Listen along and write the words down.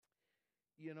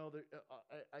You know,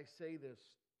 I say this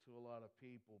to a lot of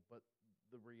people, but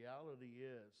the reality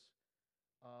is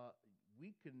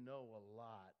we can know a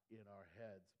lot in our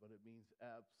heads, but it means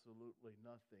absolutely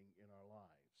nothing in our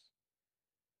lives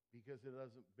because it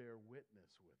doesn't bear witness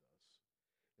with us.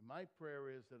 And my prayer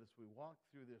is that as we walk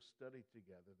through this study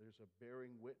together, there's a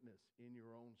bearing witness in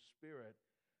your own spirit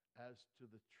as to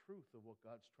the truth of what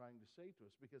God's trying to say to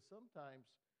us. Because sometimes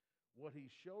what He's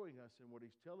showing us and what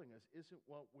He's telling us isn't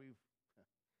what we've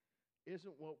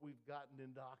gotten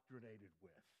indoctrinated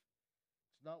with.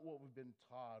 It's not what we've been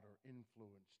taught or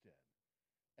influenced in.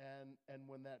 And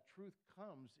when that truth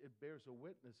comes, it bears a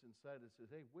witness inside that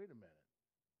says, hey, wait a minute.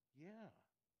 Yeah.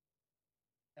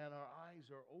 And our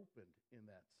eyes are opened in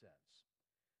that sense.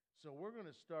 So we're going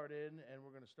to start and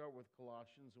we're going to start with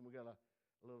Colossians, and we got a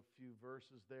little few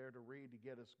verses there to read to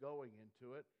get us going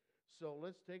into it. So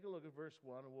let's take a look at verse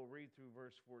 1, and we'll read through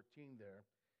verse 14 there,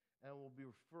 and we'll be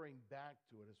referring back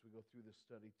to it as we go through this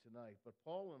study tonight. But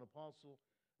Paul, an apostle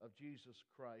of Jesus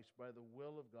Christ, by the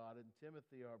will of God, and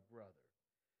Timothy, our brother,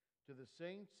 to the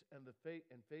saints and the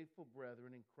faithful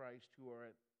brethren in Christ who are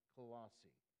at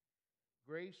Colossae,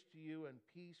 grace to you and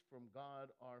peace from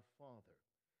God our Father.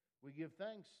 We give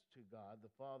thanks to God,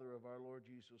 the Father of our Lord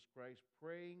Jesus Christ,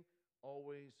 praying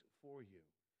always for you,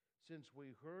 since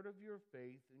we heard of your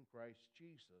faith in Christ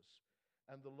Jesus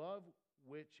and the love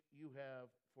which you have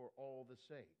for all the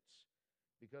saints,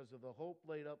 because of the hope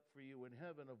laid up for you in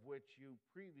heaven, of which you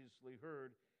previously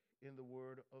heard in the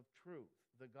word of truth,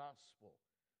 the gospel,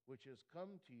 which has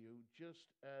come to you, just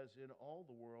as in all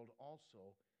the world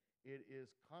also it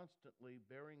is constantly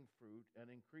bearing fruit and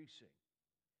increasing,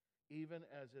 even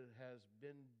as it has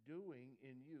been doing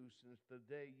in you since the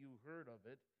day you heard of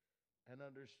it and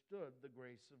understood the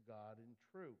grace of God in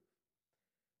truth,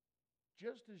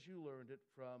 just as you learned it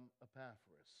from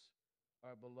Epaphras,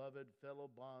 our beloved fellow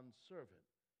bondservant,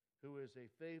 who is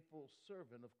a faithful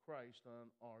servant of Christ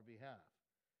on our behalf.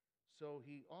 So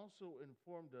he also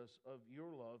informed us of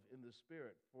your love in the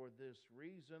Spirit. For this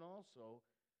reason also,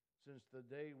 since the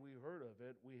day we heard of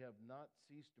it, we have not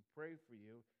ceased to pray for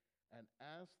you and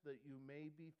ask that you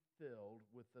may be filled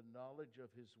with the knowledge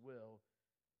of His will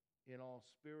in all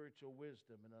spiritual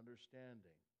wisdom and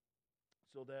understanding,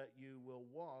 so that you will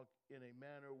walk in a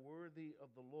manner worthy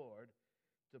of the Lord,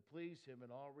 to please Him in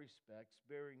all respects,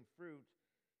 bearing fruit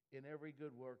in every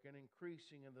good work and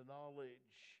increasing in the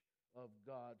knowledge of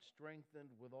God,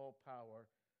 strengthened with all power,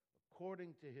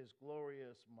 according to His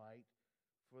glorious might,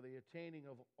 for the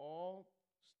attaining of all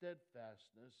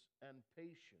steadfastness and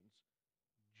patience,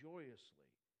 joyously,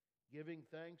 giving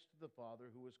thanks to the Father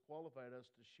who has qualified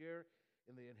us to share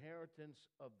in the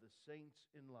inheritance of the saints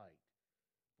in light.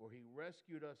 For He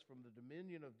rescued us from the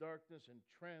dominion of darkness and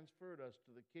transferred us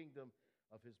to the kingdom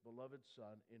of His beloved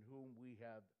Son, in whom we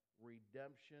have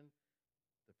redemption,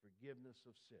 the forgiveness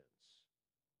of sins.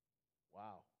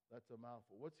 Wow, that's a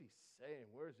mouthful. What's he saying?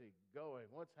 Where is he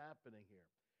going? What's happening here?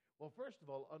 Well, first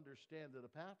of all, understand that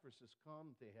Epaphras has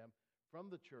come to him from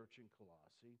the church in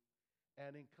Colossae,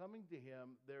 and in coming to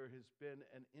him, there has been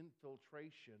an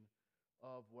infiltration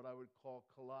of what I would call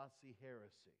Colossae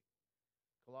heresy.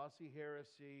 Colossae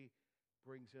heresy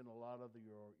brings in a lot of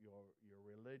your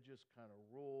religious kind of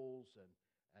rules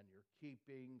and your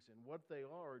keepings, and what they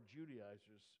are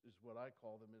Judaizers is what I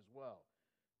call them as well.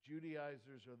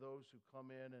 Judaizers are those who come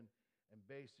in and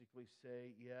basically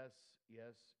say, yes,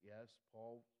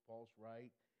 Paul's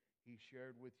right. He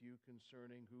shared with you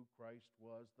concerning who Christ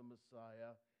was, the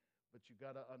Messiah, but you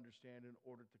got to understand, in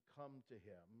order to come to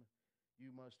Him,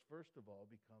 you must first of all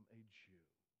become a Jew.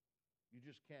 You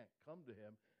just can't come to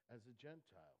Him as a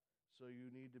Gentile. So you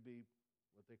need to be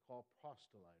what they call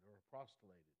proselyte or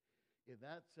apostolated. In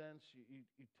that sense,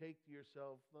 you take to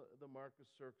yourself the mark of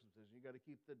circumcision. You got to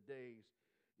keep the days.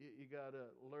 You got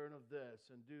to learn of this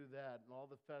and do that and all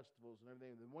the festivals and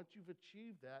everything. And then once you've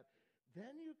achieved that,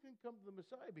 then you can come to the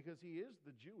Messiah, because He is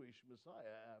the Jewish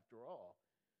Messiah after all.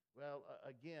 Well,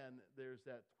 again, there's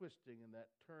that twisting and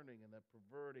that turning and that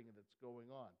perverting that's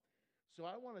going on. So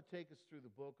I want to take us through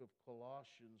the book of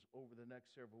Colossians over the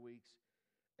next several weeks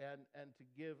and to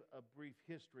give a brief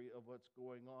history of what's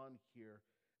going on here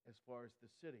as far as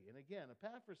the city. And again,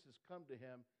 Epaphras has come to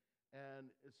him,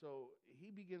 and so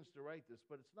he begins to write this.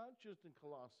 But it's not just in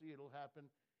Colossae. It'll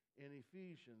happen in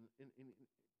Ephesians,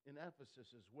 in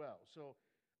Ephesus as well. So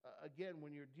again,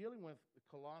 when you're dealing with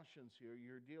Colossians here,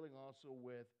 you're dealing also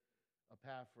with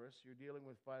Epaphras, you're dealing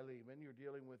with Philemon, you're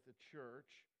dealing with the church.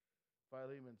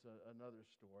 Philemon's another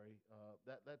story.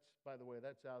 That's, by the way,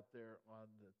 that's out there on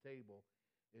the table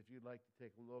if you'd like to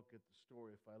take a look at the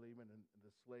story of Philemon and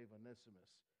the slave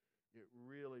Onesimus. It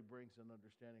really brings an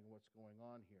understanding of what's going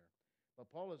on here.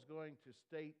 But Paul is going to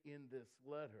state in this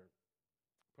letter,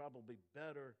 probably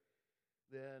better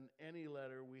than any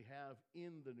letter we have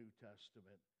in the New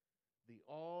Testament, the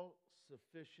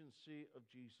all-sufficiency of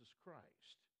Jesus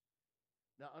Christ.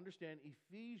 Now understand,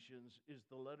 Ephesians is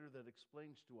the letter that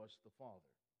explains to us the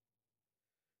Father.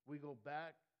 We go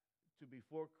back to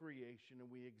before creation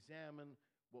and we examine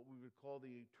what we would call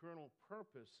the eternal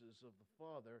purposes of the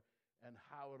Father and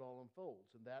how it all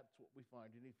unfolds. And that's what we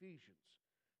find in Ephesians.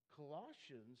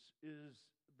 Colossians is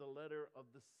the letter of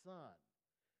the Son.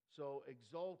 So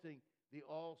exalting the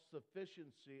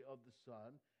all-sufficiency of the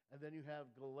Son. And then you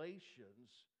have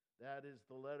Galatians, that is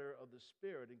the letter of the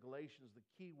Spirit. In Galatians, the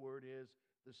key word is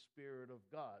the Spirit of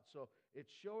God. So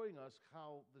it's showing us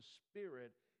how the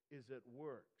Spirit is at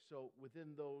work. So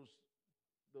within those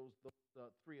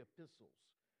three epistles.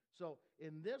 So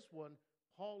in this one,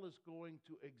 Paul is going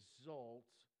to exalt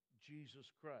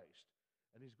Jesus Christ.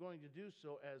 And he's going to do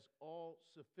so as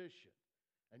all-sufficient.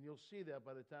 And you'll see that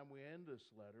by the time we end this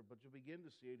letter, but you'll begin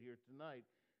to see it here tonight,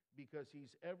 because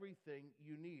he's everything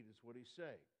you need, is what he's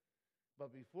saying.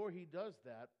 But before he does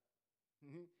that,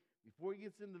 before he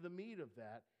gets into the meat of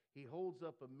that, he holds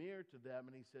up a mirror to them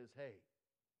and he says, hey,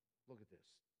 look at this.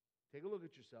 Take a look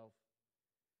at yourself.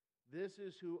 This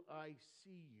is who I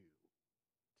see you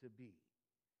to be.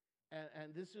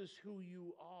 And this is who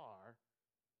you are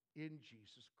in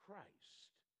Jesus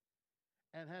Christ.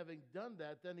 And having done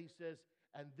that, then he says,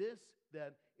 and this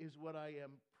then is what I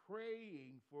am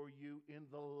praying for you in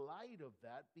the light of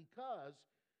that, because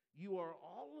you are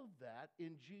all of that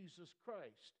in Jesus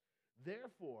Christ.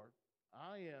 Therefore,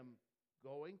 I am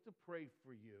going to pray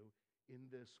for you in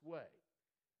this way.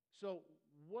 So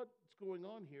what's going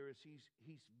on here is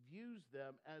he views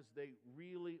them as they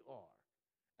really are.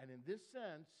 And in this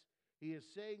sense, he is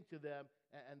saying to them,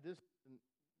 and this isn't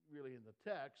really in the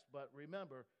text, but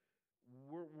remember,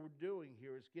 what we're doing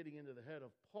here is getting into the head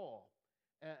of Paul.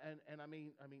 And I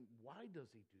mean, why does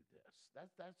he do this?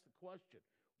 That's the question.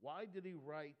 Why did he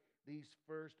write these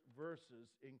first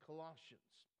verses in Colossians?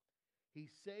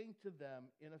 He's saying to them,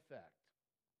 in effect,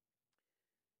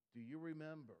 do you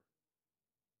remember?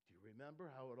 Do you remember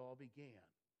how it all began?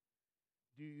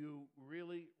 Do you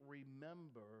really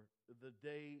remember the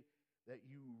day that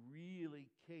you really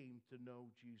came to know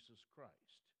Jesus Christ?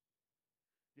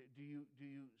 Do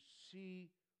you see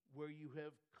where you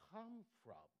have come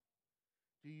from?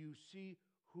 Do you see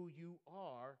who you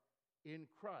are in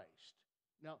Christ?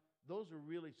 Now, those are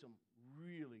really some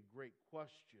really great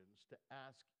questions to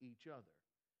ask each other.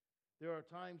 There are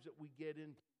times that we get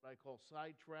into what I call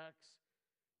sidetracks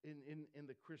in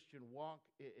the Christian walk.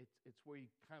 It's where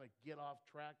you kind of get off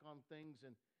track on things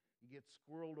and you get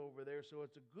squirreled over there. So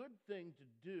it's a good thing to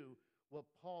do what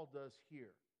Paul does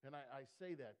here. And I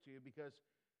say that to you because,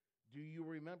 do you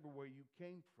remember where you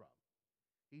came from?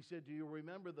 He said, do you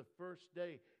remember the first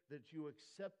day that you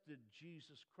accepted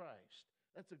Jesus Christ?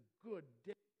 That's a good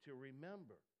day to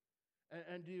remember.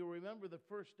 And do you remember the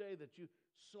first day that you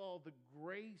saw the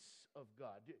grace of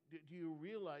God? Do you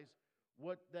realize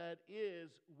what that is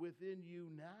within you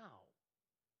now?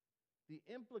 The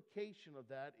implication of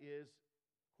that is,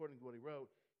 according to what he wrote,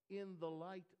 in the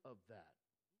light of that.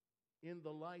 In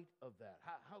the light of that.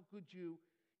 How could you,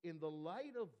 in the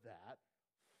light of that,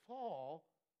 fall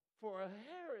for a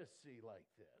heresy like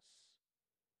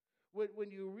this?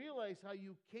 When you realize how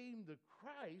you came to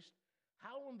Christ,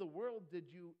 how in the world did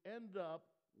you end up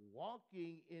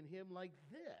walking in him like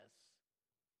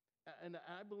this? And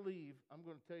I believe, I'm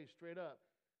going to tell you straight up,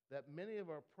 that many of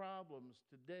our problems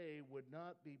today would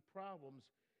not be problems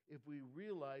if we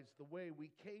realized the way we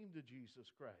came to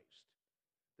Jesus Christ.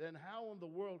 Then how in the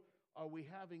world are we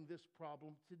having this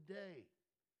problem today?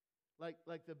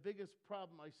 Like the biggest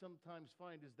problem I sometimes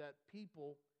find is that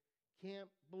people can't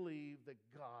believe that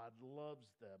God loves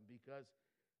them because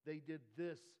they did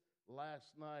this last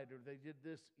night or they did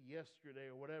this yesterday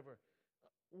or whatever.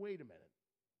 Wait a minute.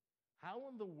 How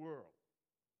in the world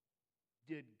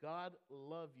did God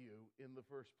love you in the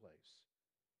first place?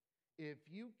 If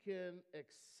you can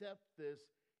accept this,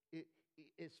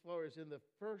 as far as in the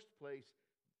first place,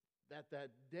 that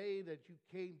day that you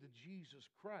came to Jesus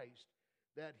Christ,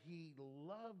 that he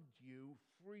loved you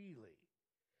freely.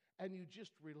 And you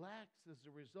just relaxed as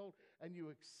a result, and you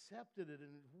accepted it,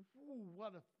 and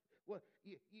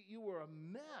you were a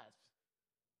mess.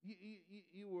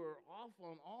 You were off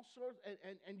on all sorts,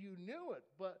 and you knew it,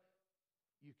 but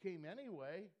you came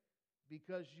anyway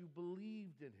because you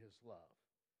believed in his love.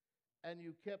 And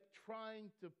you kept trying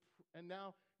to, and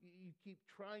now you keep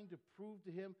trying to prove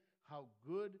to him how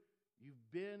good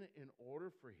you've been in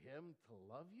order for him to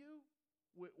love you?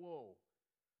 Whoa.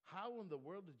 How in the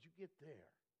world did you get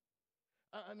there?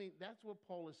 I mean, that's what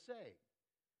Paul is saying.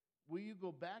 Will you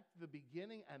go back to the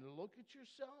beginning and look at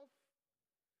yourself?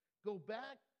 Go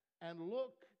back and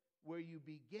look where you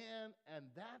began, and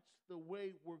that's the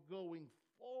way we're going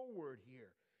forward here.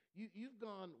 You've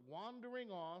gone wandering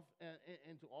off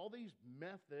into all these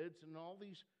methods and all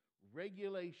these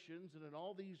regulations and in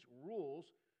all these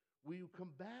rules. Will you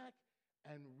come back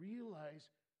and realize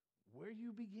where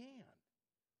you began?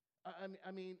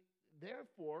 I mean,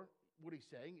 therefore, what he's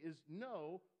saying is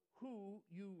know who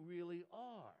you really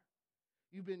are.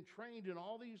 You've been trained in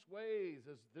all these ways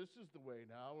as this is the way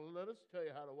now. Let us tell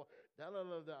you how to walk.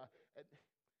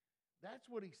 That's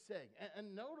what he's saying.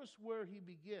 And notice where he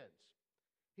begins.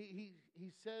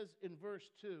 He says in verse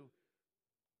 2,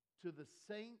 to the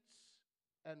saints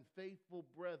and faithful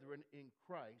brethren in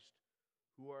Christ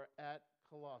who are at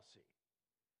Colossae.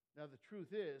 Now the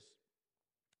truth is,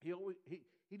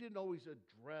 he didn't always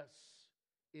address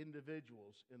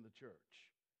individuals in the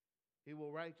church. He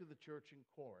will write to the church in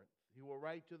Corinth. He will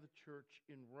write to the church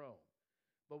in Rome.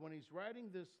 But when he's writing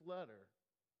this letter,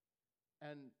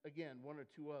 and again, one or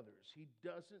two others, he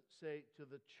doesn't say to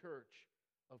the church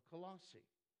of Colossae.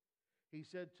 He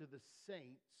said to the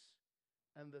saints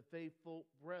and the faithful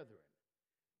brethren.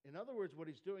 In other words, what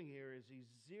he's doing here is he's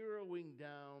zeroing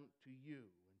down to you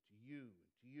and to you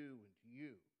and to you and to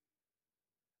you.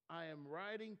 I am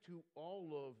writing to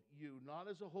all of you, not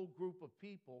as a whole group of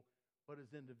people, but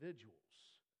as individuals.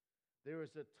 There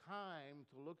is a time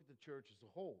to look at the church as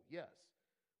a whole. Yes,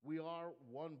 we are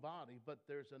one body, but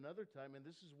there's another time, and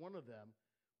this is one of them,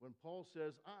 when Paul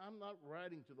says, I'm not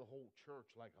writing to the whole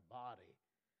church like a body.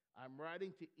 I'm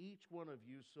writing to each one of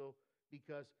you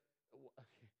because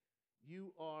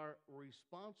you are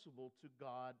responsible to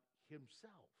God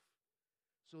himself.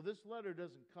 So this letter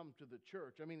doesn't come to the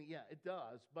church. I mean, yeah, it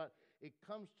does, but it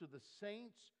comes to the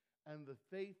saints and the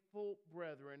faithful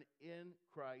brethren in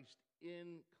Christ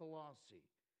in Colossae.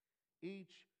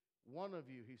 Each one of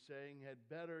you, he's saying, had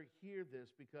better hear this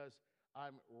because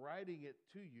I'm writing it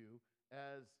to you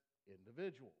as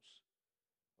individuals.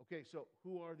 Okay, so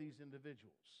who are these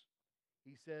individuals?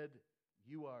 He said,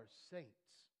 you are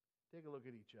saints. Take a look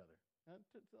at each other. Now,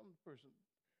 some person,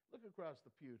 look across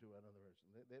the pew to another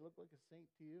person. They look like a saint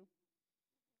to you?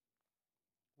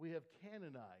 We have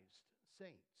canonized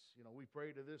saints. You know, we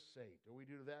pray to this saint or we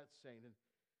do to that saint. And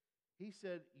he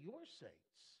said, you're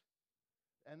saints.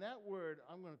 And that word,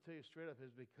 I'm going to tell you straight up,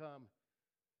 has become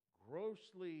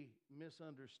grossly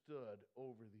misunderstood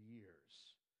over the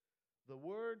years. The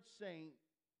word saint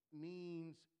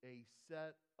means a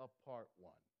set apart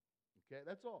one. Okay,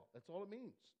 that's all. That's all it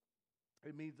means.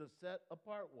 It means a set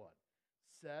apart one.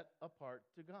 Set apart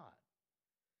to God.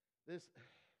 This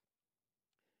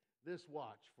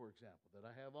watch, for example, that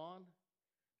I have on,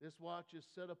 this watch is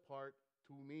set apart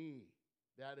to me.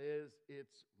 That is,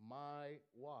 it's my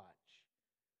watch.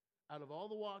 Out of all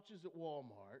the watches at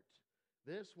Walmart,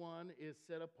 this one is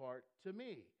set apart to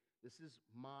me. This is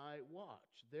my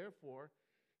watch. Therefore,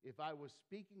 if I was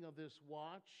speaking of this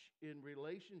watch in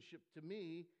relationship to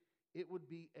me, it would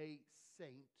be a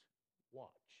saint watch.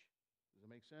 Does that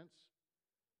make sense?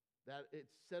 That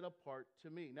it's set apart to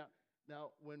me.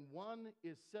 Now, when one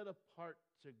is set apart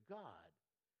to God,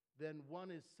 then one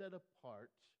is set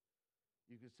apart,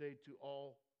 you could say, to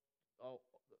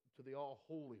the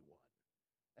all-holy one.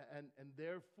 And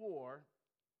therefore,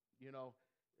 you know,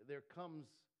 there comes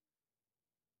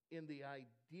in the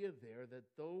idea there that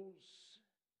those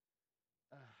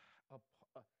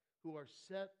who are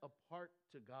set apart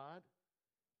to God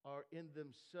are in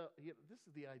themselves. You know, this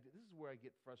is the idea. This is where I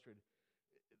get frustrated.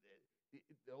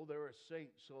 Oh, they're a saint,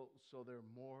 so they're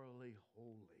morally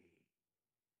holy.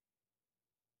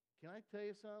 Can I tell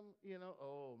you something? You know,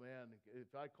 oh man,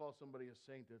 if I call somebody a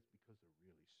saint, that's because they're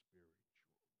really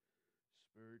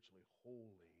spiritually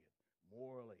holy and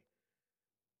morally.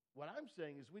 What I'm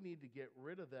saying is we need to get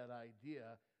rid of that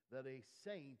idea that a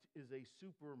saint is a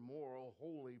super moral,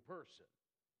 holy person.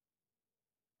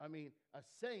 I mean, a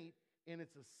saint in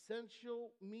its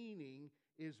essential meaning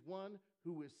is one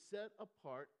who is set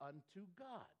apart unto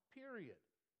God, period.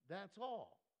 That's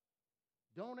all.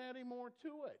 Don't add any more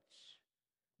to it.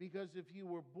 Because if you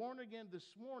were born again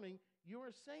this morning, you're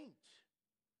a saint.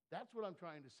 That's what I'm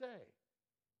trying to say.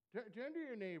 Turn to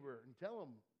your neighbor and tell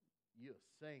him, you're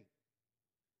a saint.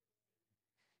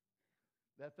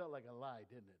 That felt like a lie,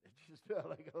 didn't it? It just felt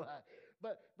like a lie.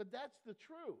 But that's the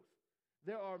truth.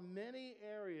 There are many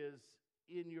areas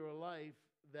in your life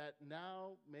that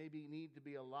now maybe need to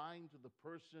be aligned to the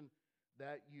person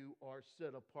that you are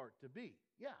set apart to be.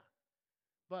 Yeah.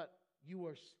 But you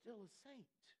are still a saint.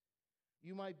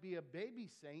 You might be a baby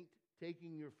saint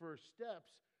taking your first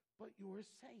steps, but you're a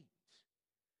saint.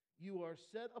 You are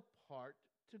set apart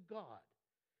to God.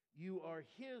 You are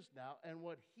His now, and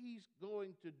what He's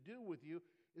going to do with you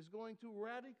is going to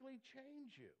radically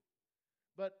change you.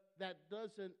 But that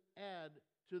doesn't add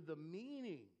to the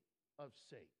meaning of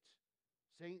saint.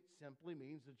 Saint simply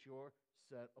means that you're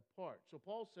set apart. So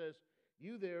Paul says,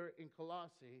 you there in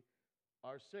Colossae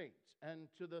are saints. And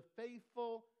to the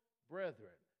faithful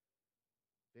brethren.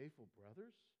 Faithful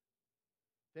brothers?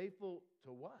 Faithful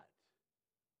to what?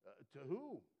 To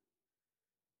whom?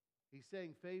 He's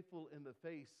saying faithful in the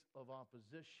face of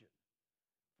opposition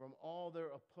from all their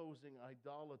opposing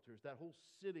idolaters. That whole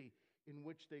city in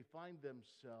which they find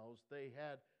themselves, they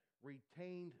had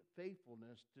retained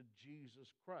faithfulness to Jesus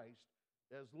Christ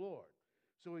as Lord.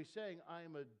 So he's saying, I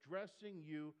am addressing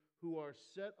you who are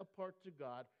set apart to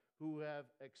God, who have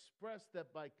expressed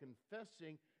that by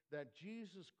confessing that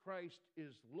Jesus Christ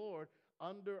is Lord,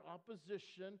 under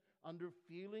opposition, under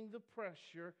feeling the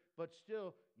pressure, but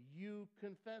still you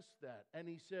confess that. And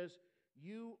he says,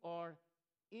 you are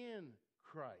in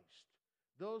Christ.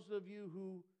 Those of you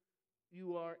who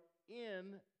you are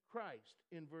in Christ,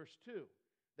 in verse 2.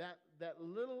 That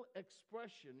little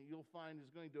expression you'll find is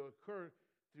going to occur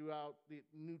throughout the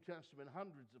New Testament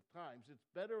hundreds of times. It's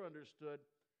better understood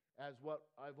as what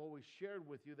I've always shared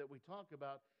with you that we talk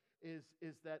about is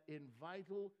that in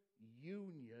vital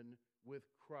union with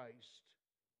Christ.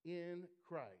 In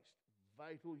Christ.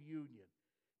 Vital union.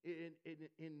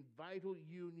 In vital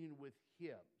union with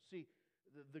Him. See,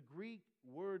 the Greek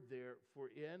word there for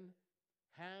in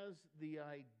has the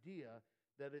idea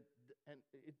that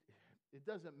it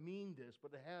doesn't mean this,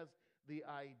 but it has the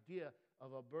idea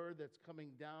of a bird that's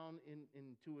coming down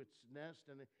into its nest,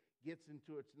 and it gets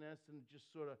into its nest and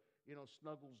just sort of,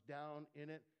 snuggles down in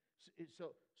it.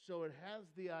 So it has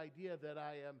the idea that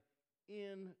I am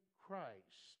in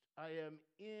Christ. I am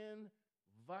in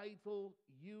vital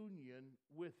union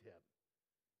with Him.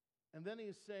 And then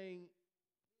he's saying,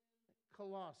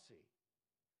 Colossae.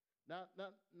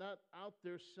 Not out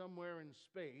there somewhere in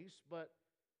space, but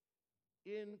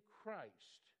in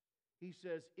Christ. He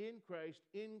says, in Christ,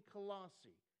 in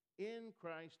Colossae. In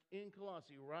Christ, in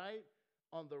Colossae. Right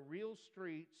on the real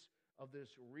streets of this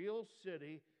real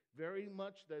city, very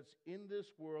much that's in this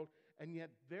world, and yet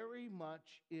very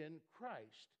much in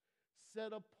Christ.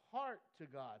 Set apart to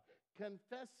God,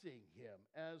 confessing Him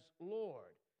as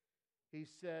Lord. He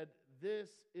said, this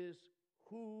is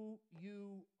who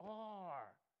you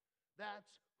are.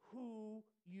 That's who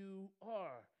you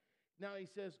are. Now he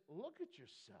says, look at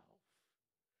yourself.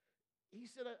 He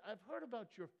said, I've heard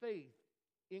about your faith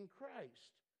in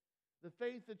Christ. The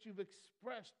faith that you've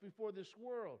expressed before this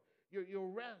world. Your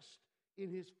rest in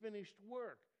His finished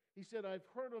work. He said, I've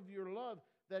heard of your love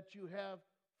that you have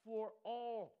for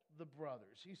all the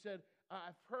brothers. He said,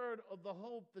 I've heard of the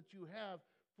hope that you have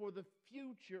for the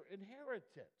future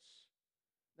inheritance.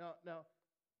 Now,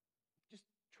 just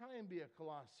try and be a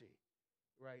Colossae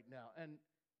right now.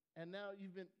 And now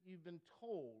you've been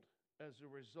told as a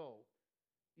result,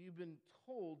 you've been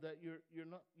told that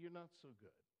you're not so good.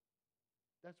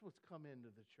 That's what's come into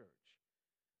the church.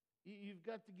 You've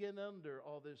got to get under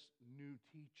all this new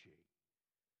teaching.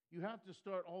 You have to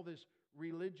start all this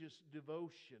religious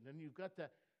devotion, and you've got to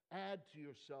add to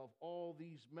yourself all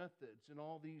these methods and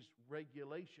all these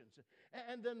regulations.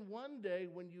 And then one day,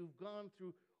 when you've gone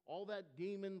through all that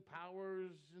demon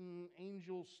powers and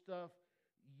angel stuff,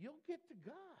 you'll get to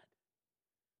God.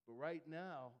 But right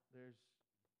now, there's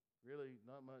really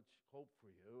not much hope for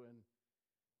you, and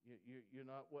you're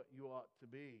not what you ought to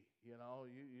be.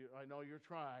 I know you're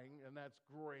trying, and that's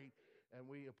great, and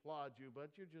we applaud you,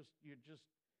 but you're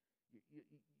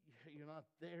not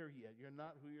there yet. You're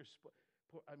not who you're supposed.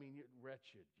 You're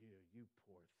wretched, you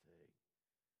poor thing.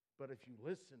 But if you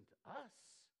listen to us,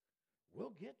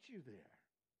 we'll get you there.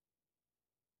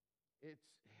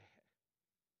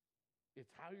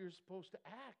 It's how you're supposed to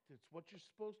act. It's what you're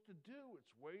supposed to do.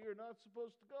 It's where you're not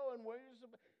supposed to go and where you're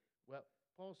supposed. Well,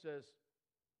 Paul says,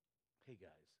 hey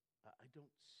guys, I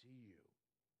don't see you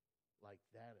like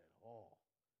that at all.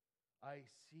 I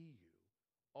see you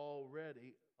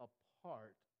already a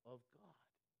part of God.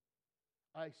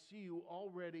 I see you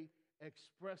already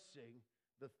expressing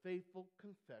the faithful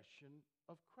confession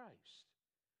of Christ.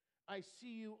 I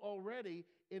see you already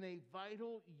in a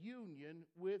vital union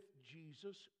with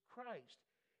Jesus Christ.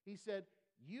 He said,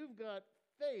 you've got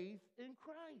faith in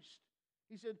Christ.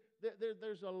 He said,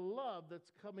 there's a love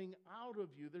that's coming out of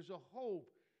you. There's a hope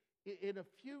in a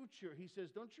future. He says,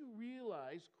 don't you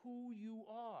realize who you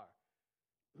are?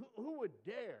 Who would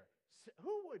dare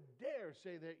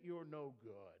say that you're no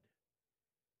good?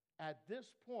 At this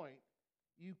point,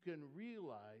 you can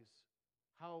realize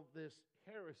how this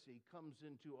heresy comes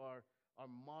into our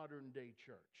modern day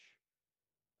church.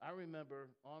 I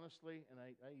remember, honestly, and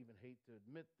I even hate to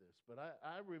admit this, but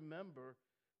I remember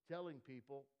telling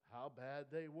people how bad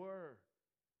they were,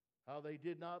 how they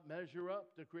did not measure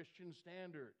up to Christian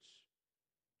standards.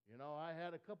 You know, I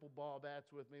had a couple ball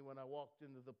bats with me when I walked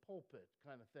into the pulpit,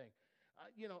 kind of thing.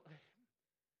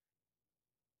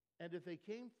 And if they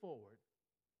came forward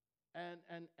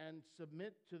and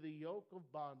submit to the yoke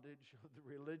of bondage of the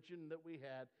religion that we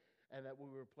had and that we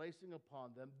were placing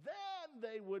upon them, then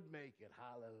they would make it.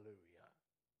 Hallelujah.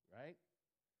 Right?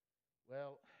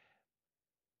 Well,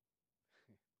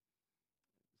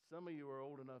 some of you are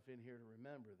old enough in here to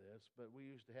remember this, but we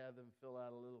used to have them fill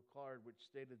out a little card which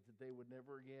stated that they would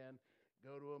never again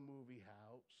go to a movie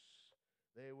house.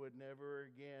 They would never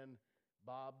again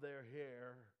bob their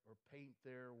hair or paint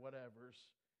their whatevers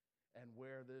and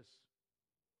wear this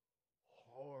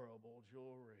horrible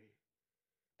jewelry.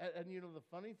 And you know, the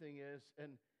funny thing is,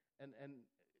 and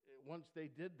once they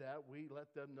did that, we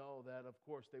let them know that, of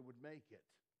course, they would make it,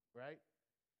 right?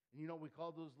 And you know what we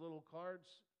called those little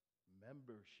cards?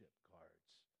 Membership cards.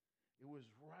 It was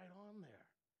right on there.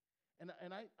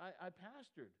 And I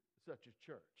pastored such a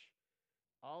church.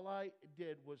 All I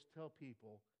did was tell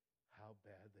people how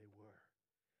bad they were.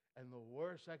 And the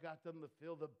worse I got them to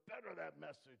feel, the better that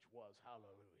message was.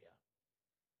 Hallelujah.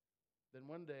 Then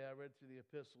one day I read through the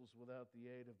epistles without the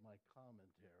aid of my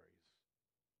commentaries.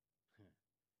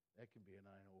 That can be an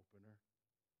eye-opener.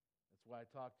 That's why I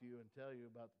talk to you and tell you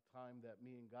about the time that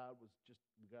me and God was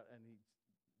and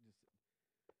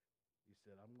he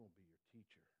said, I'm going to be your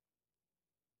teacher.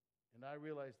 And I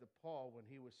realized that Paul, when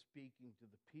he was speaking to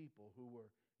the people who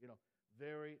were,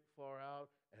 very far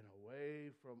out and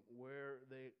away from where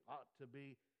they ought to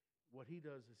be, what he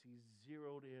does is he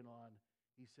zeroed in on,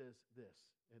 he says this,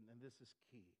 and this is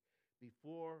key.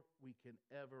 Before we can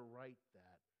ever write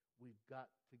that, we've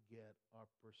got to get our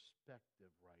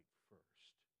perspective right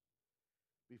first.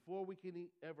 Before we can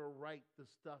ever write the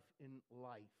stuff in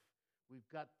life, we've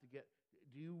got to get,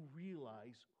 do you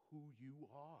realize who you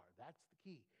are? That's the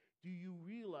key. Do you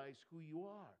realize who you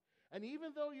are? And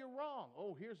even though you're wrong,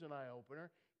 here's an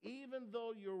eye-opener. Even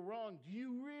though you're wrong, do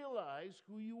you realize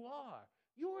who you are?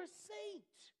 You're a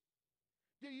saint.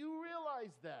 Do you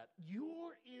realize that?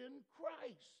 You're in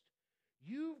Christ.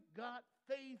 You've got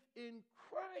faith in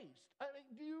Christ. I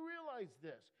mean, do you realize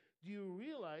this? Do you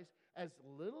realize, as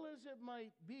little as it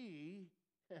might be,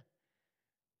 do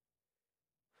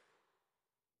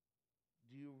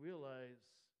you realize,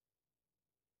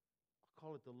 I'll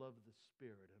call it the love of the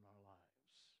Spirit in our lives.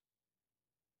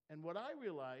 And what I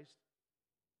realized,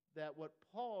 that what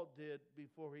Paul did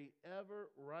before he ever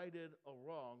righted a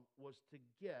wrong was to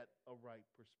get a right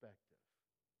perspective.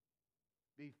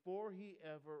 Before he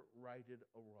ever righted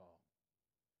a wrong.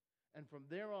 And from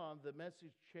there on, the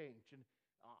message changed. And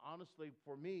honestly,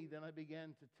 for me, then I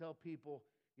began to tell people,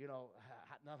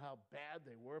 not how bad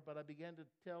they were, but I began to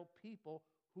tell people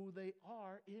who they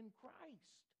are in Christ.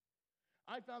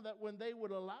 I found that when they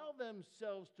would allow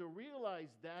themselves to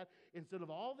realize that, instead of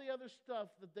all the other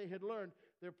stuff that they had learned,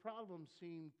 their problems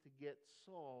seemed to get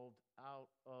solved out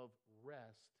of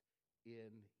rest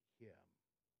in Him.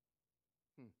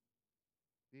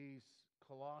 These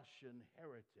Colossian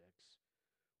heretics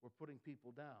were putting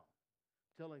people down,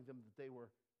 telling them that they were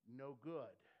no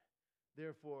good.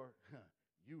 Therefore,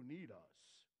 you need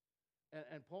us.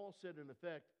 And Paul said, in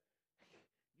effect,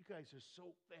 you guys are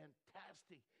so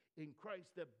fantastic in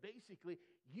Christ that basically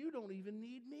you don't even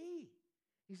need me.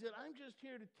 He said, I'm just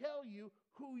here to tell you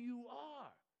who you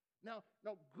are. Now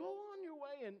go on your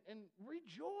way and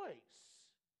rejoice.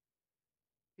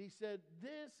 He said,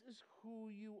 this is who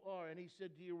you are. And he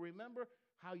said, do you remember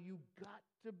how you got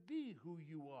to be who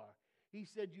you are? He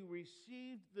said, you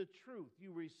received the truth.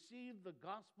 You received the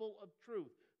gospel of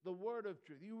truth, the word of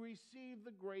truth. You received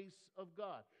the grace of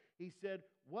God. He said,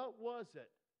 what was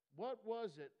it? What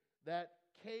was it that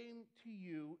came to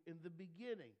you in the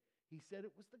beginning? He said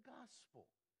it was the gospel,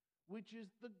 which is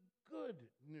the good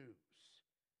news.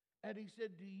 And he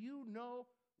said, do you know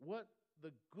what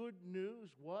the good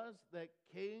news was that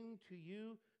came to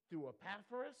you through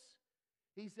Epaphras?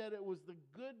 He said it was the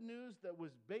good news that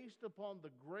was based upon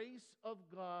the grace of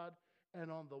God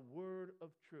and on the word of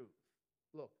truth.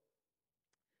 Look,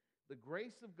 the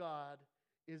grace of God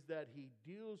is that He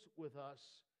deals with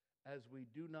us as we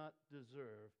do not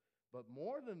deserve. But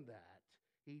more than that,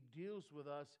 He deals with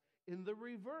us in the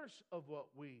reverse of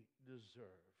what we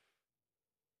deserve.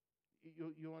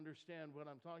 You understand what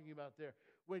I'm talking about there.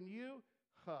 When you,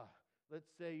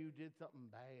 let's say you did something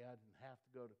bad and have to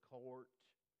go to court,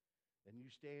 and you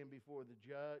stand before the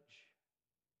judge,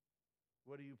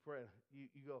 What do you pray?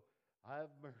 You go, have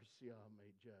mercy on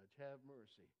me, Judge. Have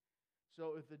mercy.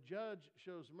 So if the judge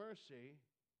shows mercy,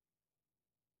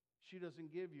 she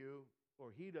doesn't give you,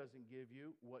 or he doesn't give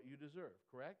you, what you deserve,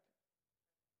 correct?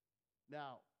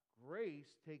 Now,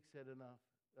 grace takes it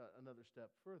another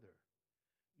step further.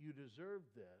 You deserve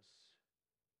this.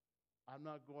 I'm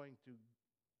not going to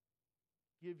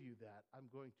give you that. I'm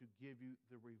going to give you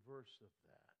the reverse of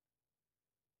that.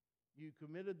 You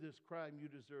committed this crime, you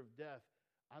deserve death.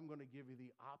 I'm going to give you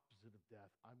the opposite of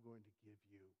death. I'm going to give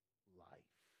you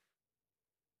life.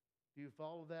 Do you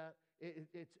follow that?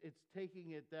 It's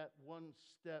taking it that one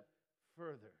step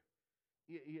further.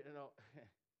 You know,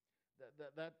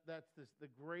 that's the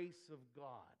grace of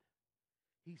God.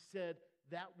 He said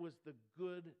that was the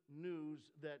good news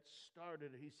that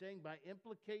started it. He's saying by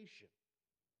implication.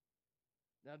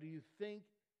 Now, do you think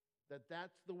that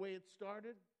that's the way it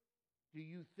started? Do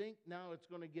you think now it's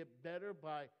going to get better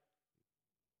by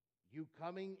you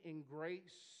coming in grace,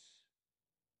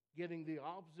 getting the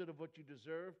opposite of what you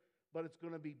deserve, but it's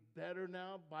going to be better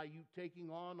now by you taking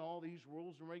on all these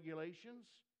rules and regulations?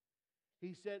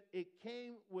 He said it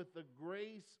came with the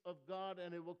grace of God,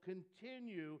 and it will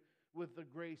continue with the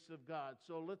grace of God.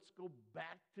 So let's go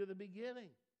back to the beginning.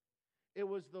 It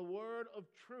was the word of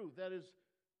truth. That is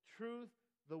truth,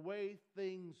 the way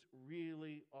things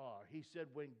really are. He said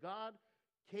when God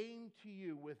came to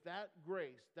you with that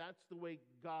grace, that's the way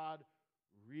God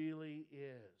really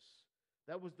is.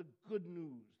 That was the good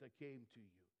news that came to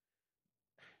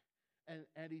you.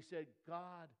 And he said,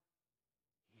 God,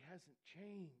 he hasn't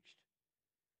changed.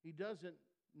 He doesn't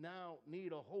now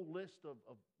need a whole list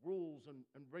of rules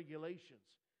and regulations.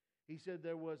 He said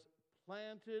there was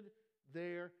planted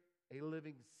there a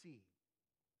living seed.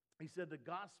 He said the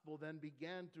gospel then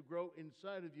began to grow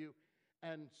inside of you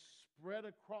and spread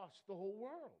across the whole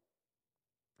world.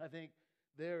 I think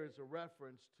there is a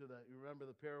reference to you remember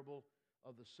the parable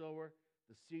of the sower?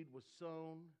 The seed was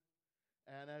sown,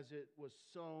 and as it was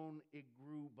sown, it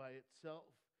grew by itself.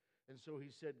 And so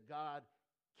he said, God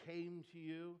came to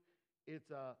you. It's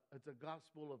a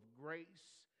gospel of grace,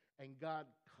 and God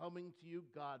coming to you,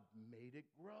 God made it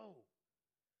grow.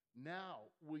 Now,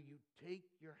 will you take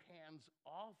your hands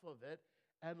off of it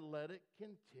and let it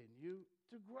continue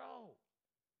to grow?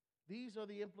 These are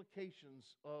the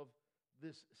implications of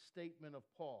this statement of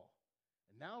Paul.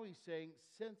 And now he's saying,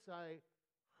 since I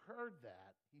heard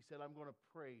that, he said, I'm going to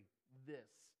pray this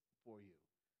for you.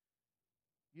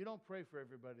 You don't pray for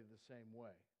everybody the same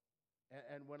way.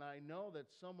 And when I know that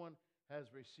someone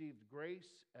has received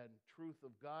grace and truth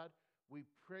of God, we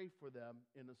pray for them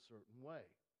in a certain way.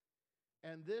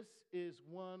 And this is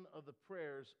one of the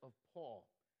prayers of Paul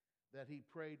that he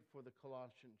prayed for the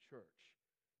Colossian church.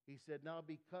 He said, now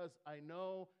because I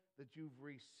know that you've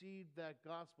received that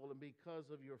gospel, and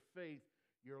because of your faith,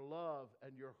 your love,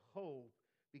 and your hope,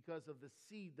 because of the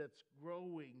seed that's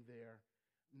growing there,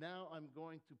 now I'm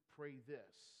going to pray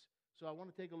this. So I want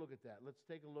to take a look at that. Let's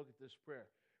take a look at this prayer.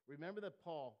 Remember that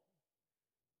Paul,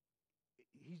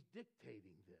 he's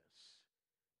dictating this,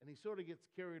 and he sort of gets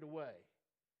carried away.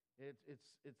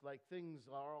 It's like things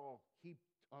are all heaped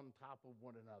on top of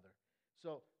one another.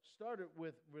 So start it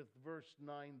with verse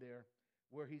 9 there,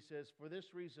 where he says, for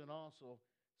this reason also,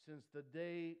 since the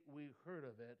day we heard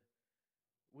of it,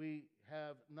 we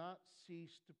have not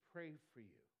ceased to pray for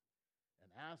you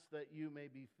and ask that you may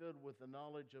be filled with the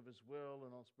knowledge of his will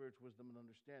and all spiritual wisdom and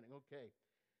understanding. Okay,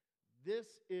 this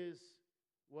is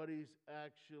what he's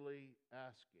actually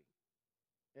asking.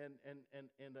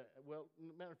 Well,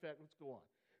 matter of fact, let's go on.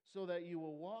 So that you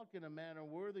will walk in a manner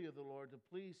worthy of the Lord to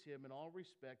please him in all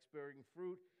respects, bearing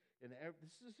fruit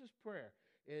this is his prayer,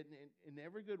 in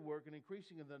every good work and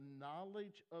increasing in the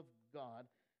knowledge of God,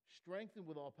 strengthened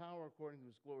with all power according to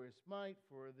his glorious might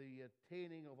for the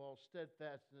attaining of all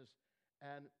steadfastness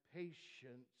and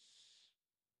patience.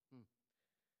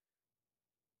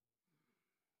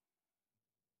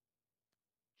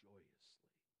 Joyously.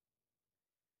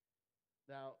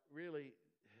 Now, really,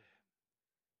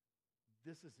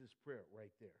 this is his prayer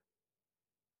right there.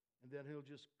 And then he'll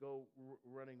just go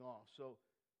running off. So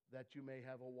that you may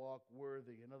have a walk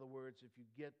worthy. In other words, if you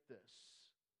get this,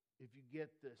 if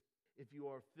you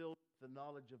are filled with the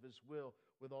knowledge of his will,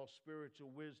 with all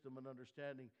spiritual wisdom and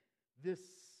understanding, this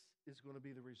is going to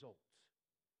be the result.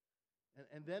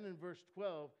 And then in verse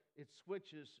 12, it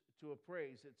switches to a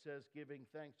praise. It says, giving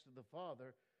thanks to the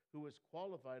Father who has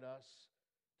qualified us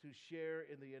to share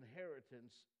in the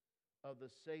inheritance of the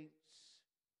saints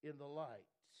in the light.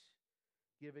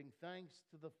 Giving thanks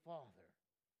to the Father.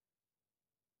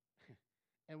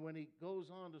 And when he goes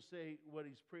on to say what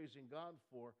he's praising God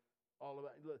for, all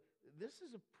about. Look, this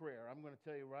is a prayer, I'm going to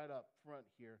tell you right up front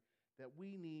here, that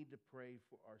we need to pray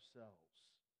for ourselves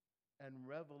and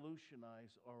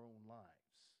revolutionize our own lives.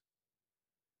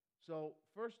 So,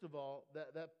 first of all,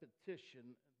 that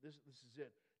petition, this is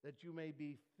it, that you may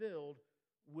be filled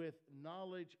with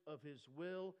knowledge of his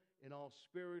will in all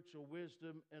spiritual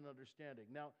wisdom and understanding.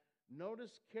 Now,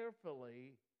 notice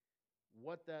carefully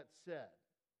what that said,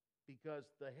 because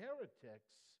the heretics,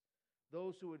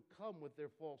 those who had come with their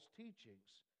false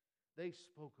teachings, they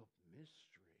spoke of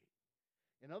mystery.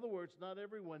 In other words, not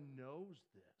everyone knows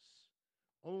this.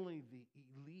 Only the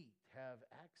elite have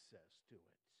access to it.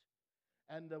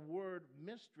 And the word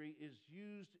mystery is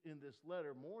used in this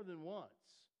letter more than once.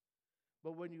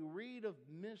 But when you read of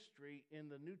mystery in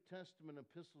the New Testament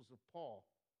epistles of Paul,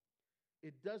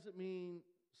 it doesn't mean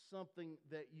something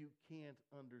that you can't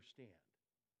understand.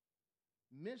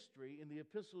 Mystery in the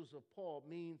epistles of Paul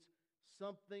means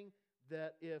something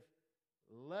that if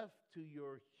left to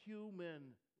your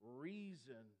human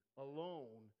reason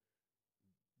alone,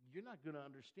 you're not going to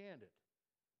understand it.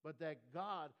 But that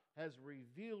God has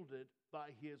revealed it by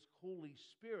his Holy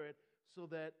Spirit so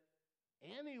that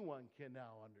anyone can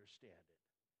now understand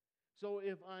it. So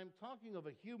if I'm talking of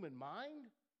a human mind,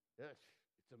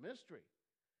 it's a mystery.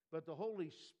 But the Holy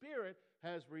Spirit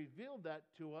has revealed that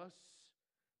to us,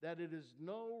 that it is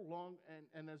no longer,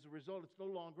 and as a result, it's no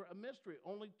longer a mystery,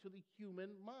 only to the human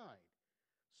mind.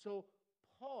 So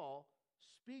Paul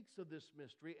speaks of this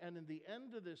mystery, and in the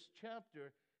end of this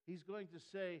chapter, he's going to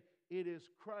say, it is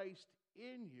Christ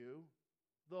in you,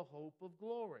 the hope of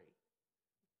glory.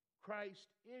 Christ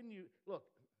in you. Look,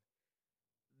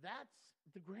 that's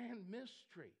the grand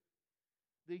mystery.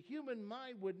 The human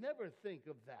mind would never think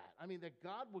of that. I mean, that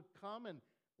God would come and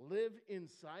live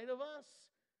inside of us,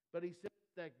 but he said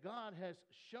that God has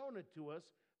shown it to us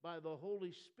by the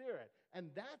Holy Spirit, and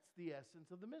that's the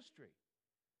essence of the mystery.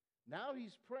 Now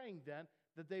he's praying then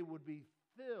that they would be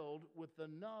filled with the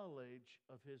knowledge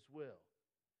of his will.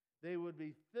 They would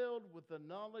be filled with the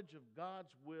knowledge of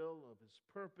God's will, of his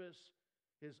purpose,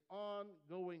 his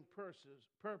ongoing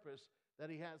purpose that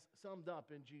he has summed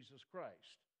up in Jesus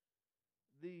Christ.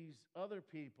 These other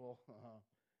people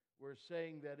were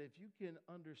saying that if you can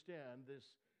understand this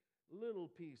little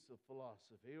piece of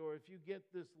philosophy, or if you get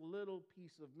this little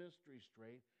piece of mystery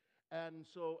straight, and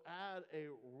so add a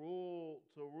rule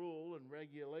to rule and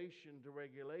regulation to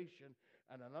regulation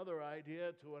and another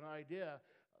idea to an idea,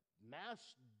 mass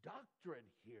doctrine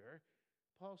here,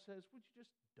 Paul says, would you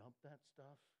just dump that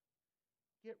stuff?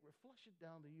 Flush it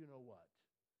down to you-know-what.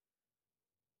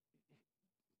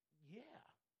 Yeah.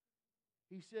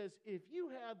 He says, if you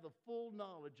have the full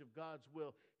knowledge of God's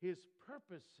will, his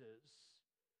purposes,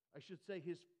 I should say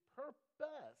his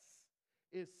purpose,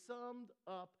 is summed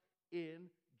up in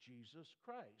Jesus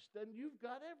Christ, then you've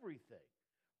got everything.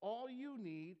 All you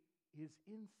need is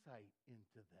insight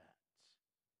into that.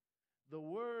 The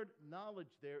word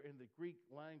knowledge there in the Greek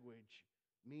language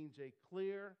means a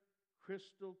clear,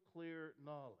 crystal clear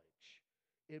knowledge.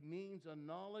 It means a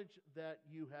knowledge that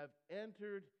you have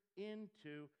entered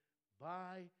into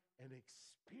by an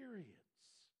experience.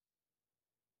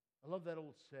 I love that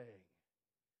old saying.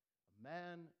 A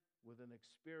man with an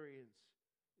experience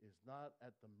is not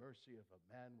at the mercy of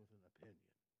a man with an opinion.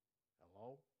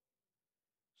 Hello?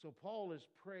 So Paul is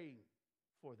praying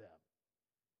for them.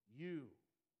 You,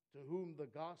 to whom the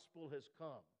gospel has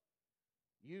come.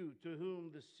 You, to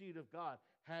whom the seed of God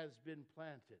has been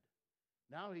planted.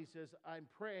 Now he says, I'm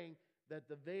praying that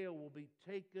the veil will be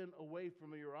taken away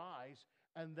from your eyes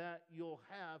and that you'll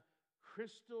have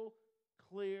crystal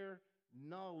clear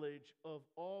knowledge of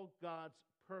all God's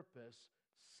purpose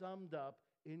summed up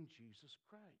in Jesus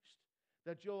Christ.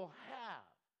 That you'll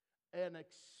have an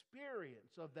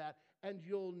experience of that, and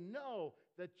you'll know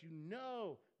that you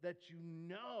know that you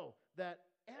know that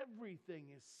everything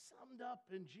is summed up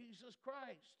in Jesus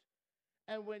Christ.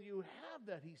 And when you have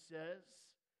that, he says,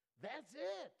 that's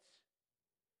it.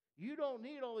 You don't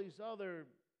need all these other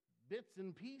bits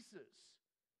and pieces.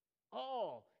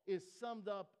 All is summed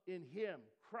up in him,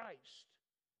 Christ.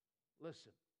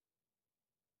 Listen.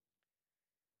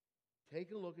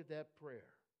 Take a look at that prayer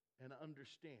and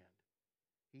understand.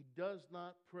 He does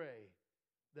not pray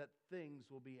that things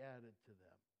will be added to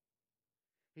them.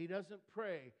 He doesn't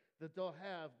pray that they'll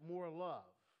have more love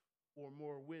or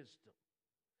more wisdom.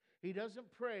 He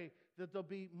doesn't pray that they'll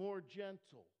be more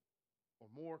gentle or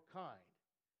more kind.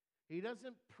 He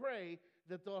doesn't pray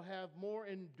that they'll have more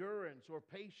endurance or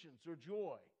patience or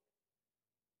joy.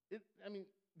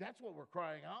 That's what we're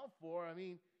crying out for.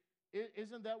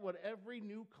 Isn't that what every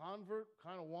new convert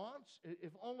kind of wants?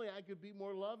 If only I could be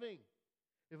more loving.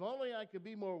 If only I could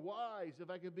be more wise. If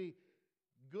I could be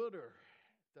gooder,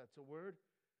 if that's a word.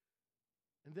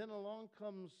 And then along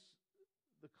comes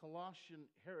the Colossian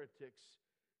heretics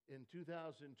in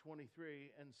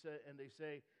 2023 and they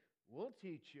say, we'll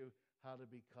teach you how to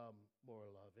become more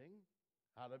loving,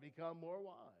 how to become more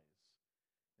wise.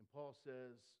 And Paul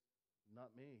says,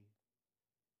 not me.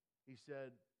 He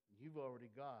said, you've already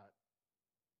got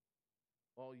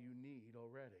all you need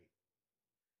already.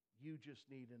 You just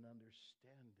need an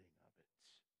understanding of it.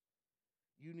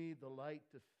 You need the light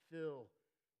to fill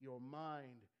your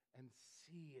mind and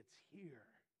see it's here.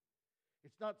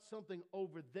 It's not something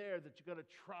over there that you're going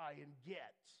to try and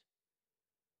get.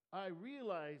 I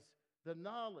realize the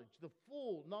knowledge, the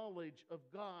full knowledge of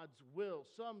God's will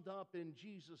summed up in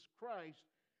Jesus Christ,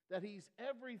 that He's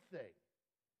everything.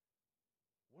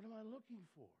 What am I looking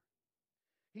for?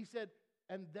 He said,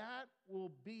 and that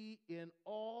will be in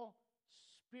all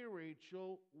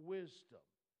spiritual wisdom.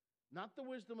 Not the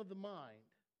wisdom of the mind,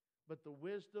 but the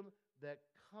wisdom that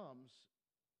comes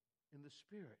in the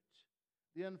Spirit.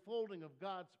 The unfolding of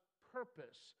God's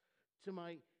purpose to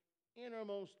my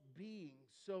innermost being.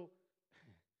 So,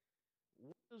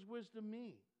 what does wisdom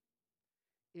mean?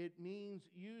 It means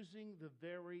using the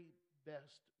very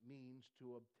best means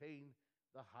to obtain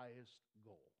the highest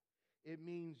goal. It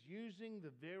means using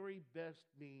the very best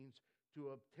means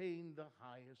to obtain the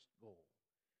highest goal.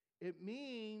 It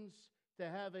means to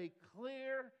have a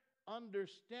clear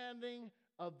understanding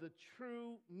of the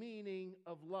true meaning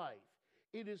of life.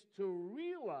 It is to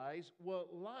realize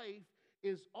what life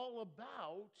is all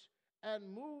about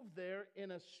and move there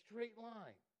in a straight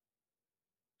line.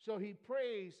 So he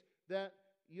prays that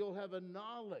you'll have a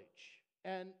knowledge,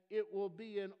 and it will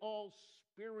be in all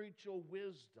spiritual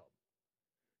wisdom.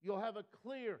 You'll have a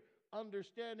clear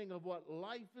understanding of what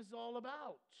life is all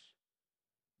about.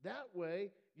 That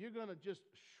way, you're going to just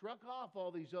shrug off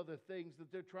all these other things that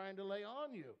they're trying to lay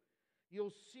on you.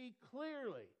 You'll see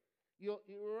clearly. You're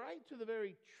right to the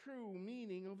very true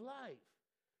meaning of life.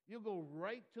 You'll go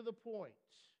right to the point.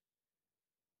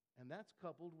 And that's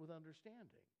coupled with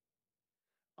understanding.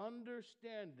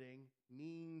 Understanding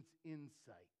means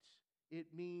insight.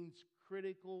 It means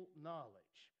critical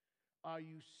knowledge. Are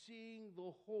you seeing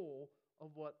the whole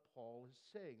of what Paul is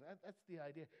saying? That's the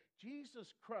idea.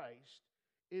 Jesus Christ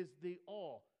is the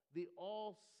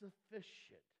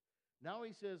all-sufficient. Now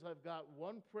he says, I've got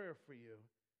one prayer for you,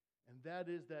 and that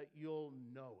is that you'll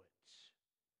know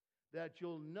it. That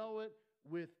you'll know it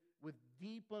with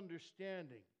deep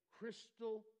understanding,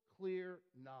 crystal clear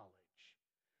knowledge.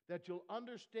 That you'll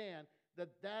understand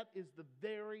that that is the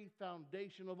very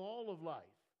foundation of all of life.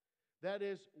 That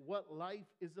is what life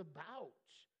is about.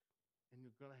 And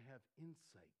you're going to have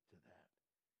insight to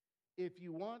that. If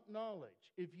you want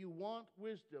knowledge, if you want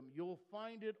wisdom, you'll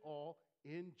find it all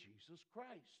in Jesus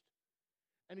Christ.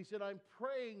 And he said, I'm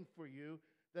praying for you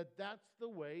that that's the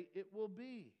way it will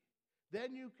be.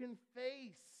 Then you can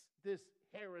face this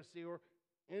heresy or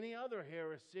any other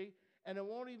heresy, and it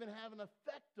won't even have an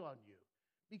effect on you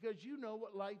because you know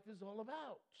what life is all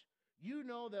about. You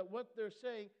know that what they're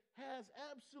saying has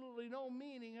absolutely no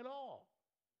meaning at all.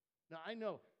 Now, I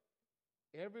know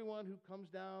everyone who comes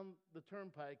down the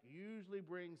turnpike usually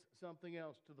brings something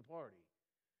else to the party.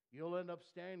 You'll end up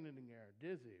standing there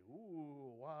dizzy.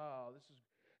 Ooh, wow, this is...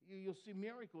 You'll see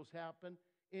miracles happen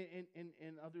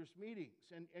in others'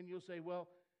 meetings. And you'll say, well,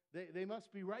 they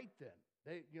must be right then.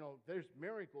 There's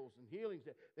miracles and healings.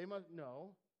 They must...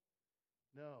 No.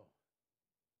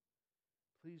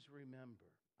 Please remember,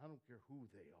 I don't care who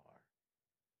they are.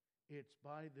 It's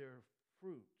by their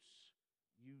fruits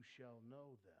you shall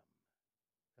know them.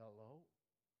 Hello?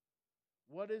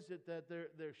 What is it that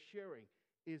they're sharing?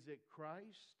 Is it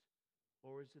Christ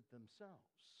or is it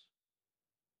themselves?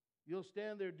 You'll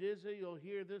stand there dizzy, you'll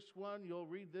hear this one, you'll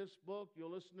read this book,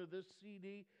 you'll listen to this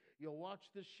CD, you'll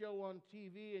watch this show on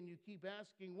TV, and you keep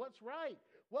asking, what's right?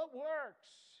 What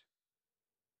works?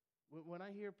 When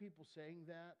I hear people saying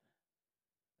that,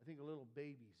 I think of little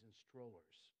babies in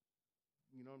strollers.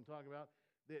 You know what I'm talking about?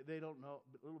 They don't know,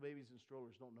 little babies in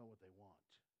strollers don't know what they want.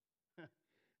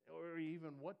 Or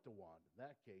even what to want in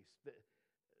that case.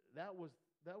 That was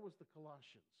the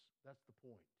Colossians. That's the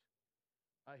point.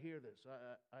 I hear this.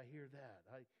 I hear that.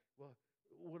 Well,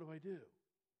 what do I do?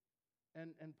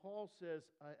 And Paul says,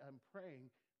 I'm praying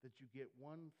that you get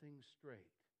one thing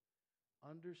straight.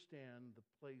 Understand the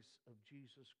place of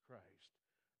Jesus Christ.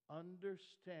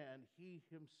 Understand He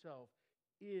Himself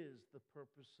is the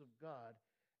purpose of God.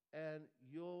 And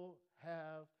you'll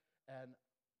have an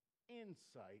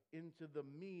insight into the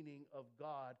meaning of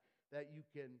God that you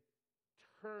can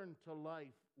turn to life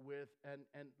with and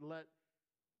let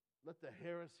the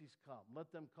heresies come.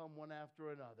 Let them come one after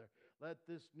another. let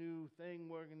this new thing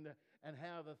work, and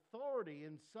have authority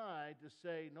inside to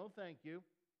say, no, thank you.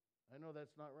 I know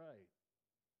that's not right.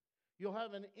 You'll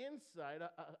have an insight,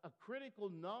 a critical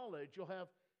knowledge. You'll have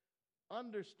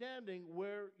understanding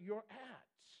where you're at.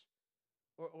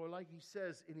 Or like he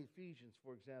says in Ephesians,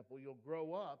 for example, you'll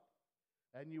grow up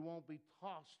and you won't be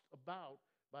tossed about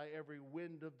by every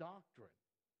wind of doctrine.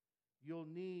 You'll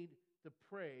need to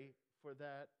pray for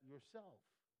that yourself.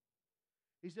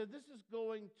 He said this is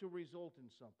going to result in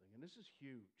something, and this is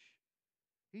huge.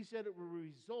 He said it will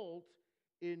result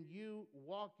in you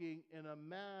walking in a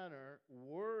manner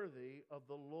worthy of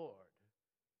the Lord,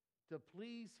 to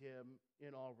please Him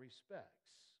in all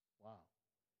respects. Wow.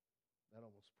 That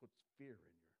almost puts fear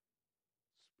in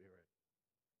your spirit.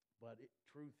 But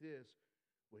truth is,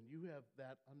 when you have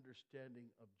that understanding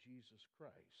of Jesus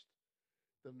Christ,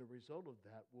 then the result of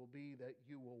that will be that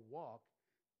you will walk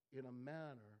in a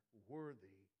manner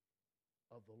worthy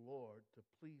of the Lord to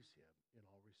please Him in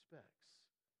all respects.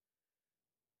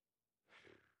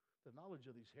 The knowledge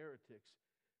of these heretics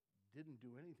didn't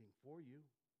do anything for you.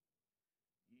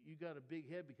 You got a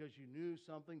big head because you knew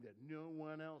something that no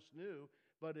one else knew,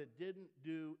 but it didn't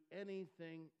do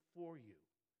anything for you.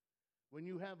 When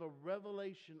you have a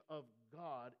revelation of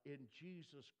God in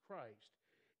Jesus Christ,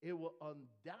 it will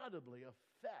undoubtedly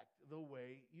affect the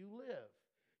way you live.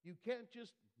 You can't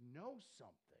just know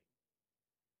something.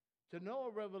 To know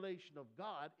a revelation of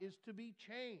God is to be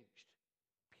changed,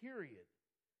 period.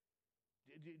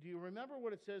 Do you remember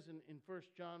what it says in 1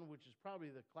 John, which is probably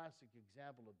the classic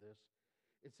example of this?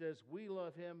 It says, we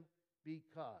love Him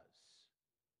because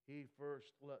He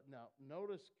first loved. Now,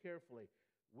 notice carefully,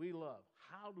 we love.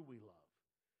 How do we love?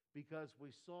 Because we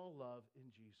saw love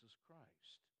in Jesus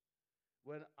Christ.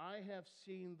 When I have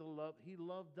seen the love, He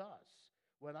loved us.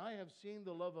 When I have seen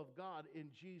the love of God in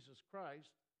Jesus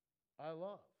Christ, I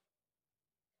love.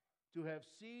 To have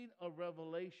seen a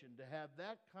revelation, to have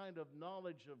that kind of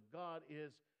knowledge of God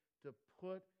is to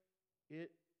put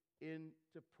it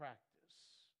into practice.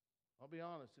 I'll be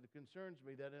honest, it concerns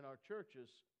me that in our churches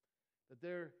that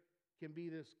there can be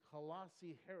this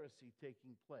Colossi heresy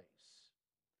taking place.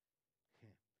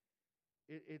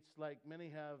 It's like many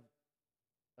have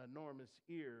enormous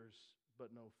ears but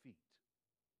no feet.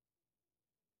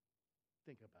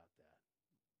 Think about that.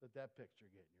 Let that picture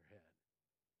get in your head.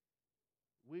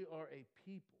 We are a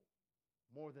people,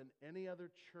 more than any other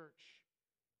church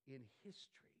in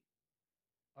history,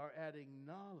 are adding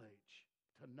knowledge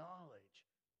to knowledge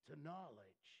to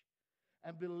knowledge,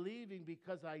 and believing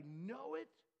because I know it,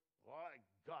 well, I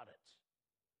got it.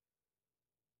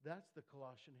 That's the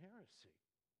Colossian heresy.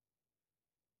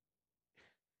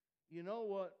 You know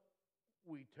what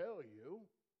we tell you,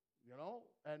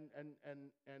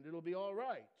 and it'll be all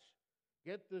right.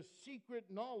 Get the secret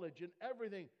knowledge and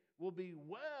everything will be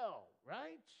well,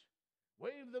 right?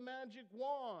 Wave the magic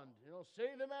wand, say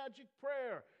the magic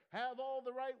prayer, have all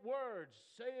the right words,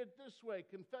 say it this way,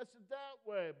 confess it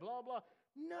that way, blah, blah.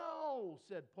 No,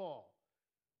 said Paul.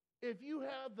 If you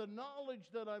have the knowledge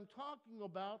that I'm talking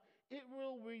about, it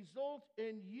will result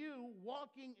in you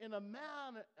walking in a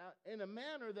manner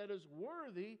that is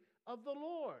worthy of the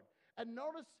Lord. And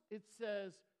notice it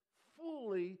says,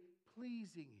 fully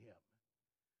pleasing Him.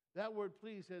 That word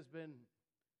please has been,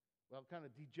 kind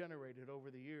of degenerated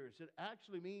over the years. It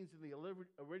actually means in the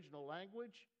original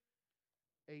language,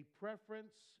 a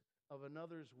preference of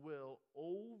another's will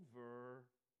over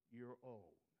your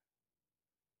own.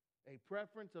 A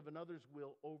preference of another's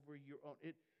will over your own.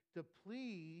 To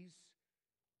please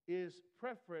is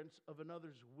preference of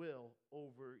another's will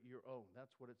over your own.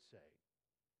 That's what it's saying.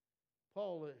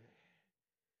 Paul,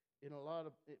 in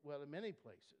many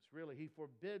places, really, he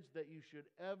forbids that you should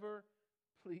ever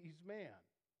please man.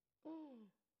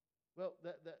 Well,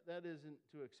 that isn't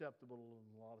too acceptable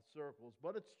in a lot of circles,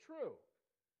 but it's true.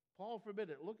 Paul forbid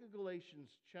it. Look at Galatians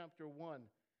chapter 1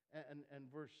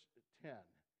 and verse 10.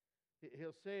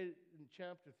 He'll say in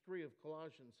chapter 3 of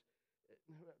Colossians,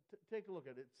 take a look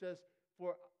at it. It says,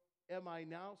 for am I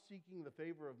now seeking the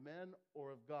favor of men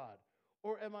or of God?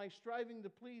 Or am I striving to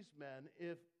please men?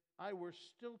 If I were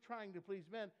still trying to please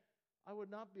men, I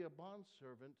would not be a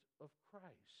bondservant of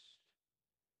Christ.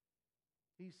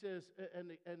 He says,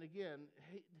 and again,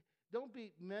 hey, don't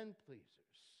be men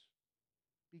pleasers,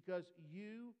 because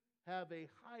you have a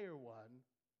higher one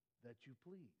that you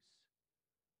please.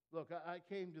 Look, I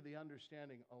came to the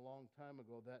understanding a long time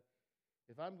ago that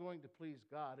if I'm going to please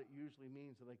God, it usually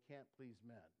means that I can't please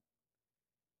men.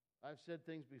 I've said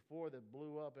things before that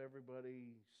blew up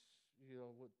everybody's,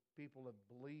 what people have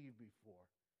believed before.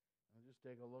 I'll just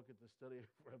take a look at the study of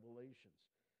Revelations.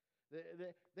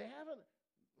 They haven't,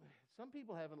 some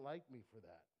people haven't liked me for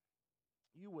that.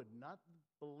 You would not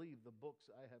believe the books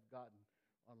I have gotten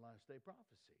on last day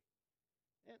prophecy.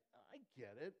 And I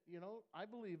get it, I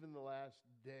believe in the last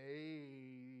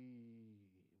day.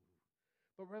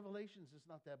 But Revelations is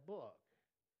not that book.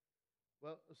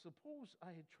 Well, suppose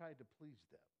I had tried to please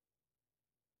them.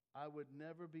 I would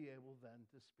never be able then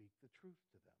to speak the truth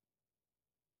to them.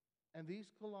 And these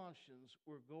Colossians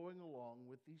were going along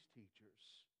with these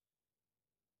teachers.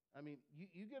 I mean,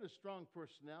 you get a strong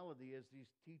personality as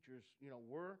these teachers,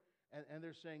 were, and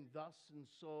they're saying thus and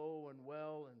so and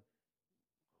well, and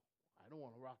I don't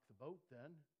want to rock the boat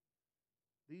then.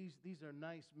 These are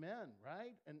nice men,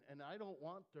 right? And I don't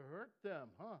want to hurt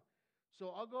them, huh?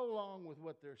 So I'll go along with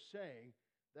what they're saying.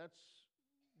 That's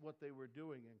what they were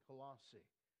doing in Colossae.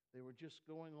 They were just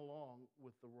going along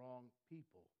with the wrong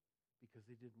people because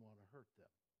they didn't want to hurt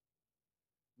them.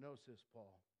 No, says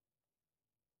Paul,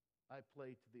 I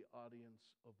play to the audience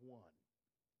of one.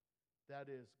 That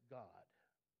is God.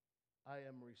 I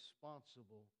am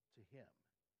responsible to him.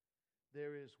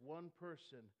 There is one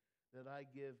person that I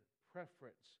give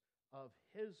preference of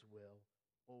his will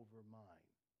over mine.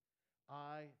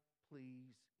 I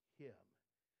please him.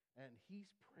 And he's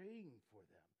praying for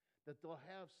them, that they'll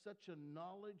have such a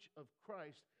knowledge of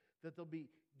Christ that they'll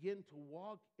begin to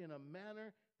walk in a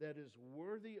manner that is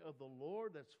worthy of the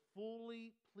Lord, that's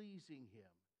fully pleasing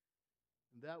him.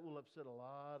 And that will upset a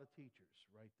lot of teachers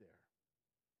right there.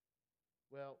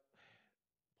 Well,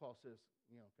 Paul says,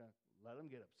 let them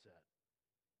get upset.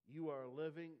 You are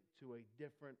living to a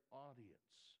different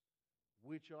audience.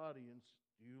 Which audience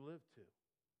do you live to?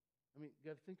 I mean, you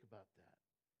got to think about that.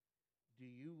 Do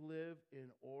you live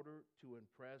in order to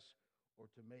impress or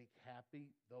to make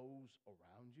happy those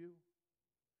around you?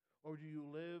 Or do you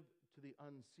live to the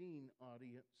unseen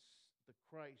audience, the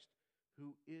Christ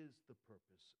who is the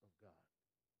purpose of God?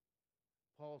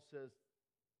 Paul says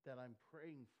that I'm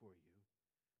praying for you,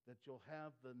 that you'll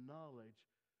have the knowledge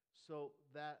so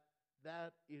that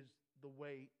is the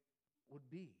way it would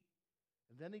be.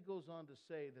 And then he goes on to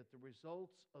say that the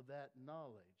results of that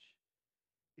knowledge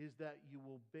is that you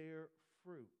will bear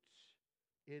fruit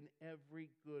in every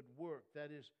good work.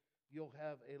 That is, you'll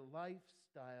have a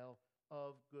lifestyle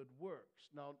of good works.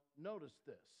 Now, notice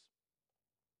this.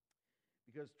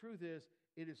 Because truth is,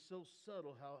 it is so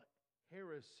subtle how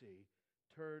heresy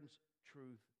turns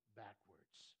truth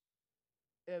backwards.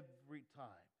 Every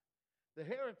time. The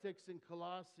heretics in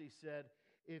Colossae said,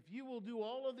 if you will do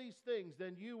all of these things,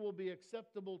 then you will be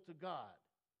acceptable to God.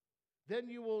 Then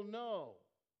you will know.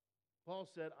 Paul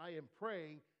said, I am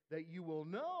praying that you will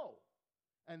know.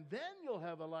 And then you'll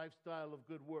have a lifestyle of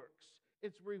good works.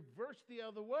 It's reversed the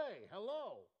other way.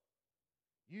 Hello.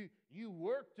 You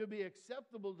work to be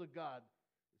acceptable to God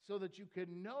so that you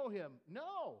can know him.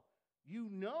 No. You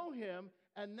know him,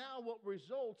 and now what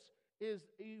results is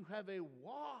you have a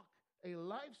walk, a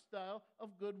lifestyle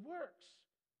of good works.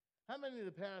 How many in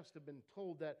the past have been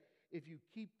told that if you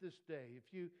keep this day,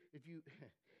 if you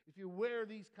wear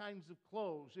these kinds of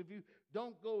clothes, if you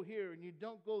don't go here and you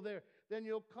don't go there, then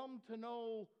you'll come to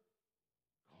know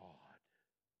God?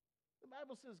 The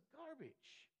Bible says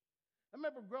garbage. I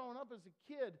remember growing up as a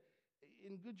kid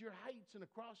in Goodyear Heights, and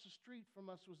across the street from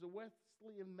us was a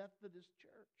Wesleyan Methodist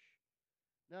church.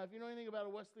 Now, if you know anything about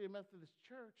a Wesleyan Methodist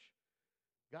church,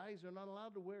 guys are not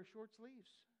allowed to wear short sleeves.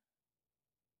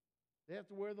 They have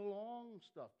to wear the long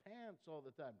stuff, pants all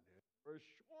the time. Never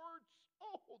shorts.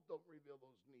 Oh, don't reveal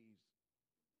those knees.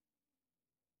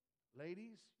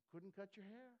 Ladies, couldn't cut your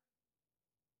hair.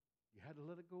 You had to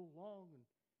let it go long and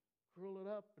curl it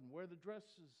up and wear the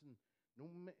dresses. They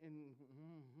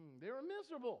were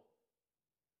miserable.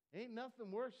 Ain't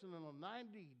nothing worse than on a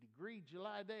 90-degree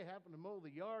July day having to mow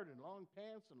the yard in long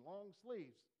pants and long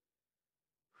sleeves.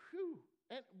 Whew.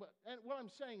 And what I'm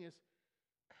saying is,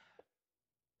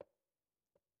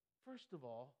 first of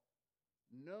all,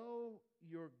 know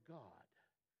your God.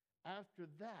 After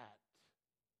that,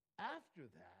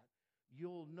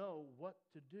 you'll know what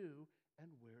to do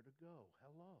and where to go.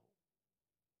 Hello.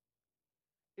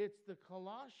 It's the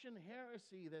Colossian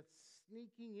heresy that's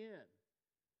sneaking in.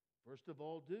 First of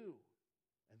all, do,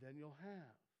 and then you'll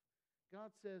have.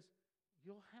 God says,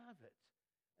 you'll have it,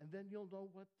 and then you'll know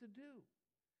what to do.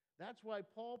 That's why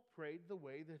Paul prayed the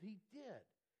way that he did.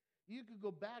 You could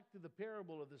go back to the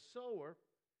parable of the sower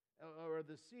or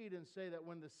the seed and say that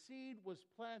when the seed was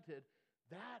planted,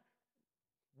 that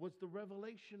was the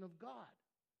revelation of God.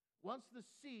 Once the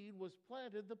seed was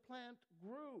planted, the plant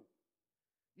grew.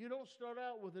 You don't start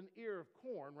out with an ear of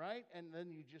corn, right? And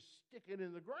then you just stick it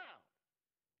in the ground.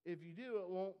 If you do, it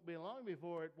won't be long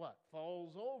before it,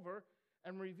 falls over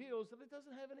and reveals that it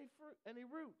doesn't have any fruit, any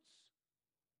roots.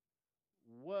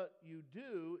 what you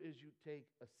do is you take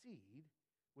a seed,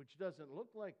 which doesn't look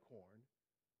like corn,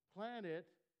 plant it,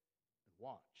 and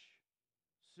watch.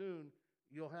 Soon,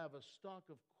 you'll have a stalk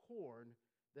of corn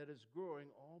that is growing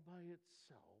all by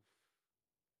itself.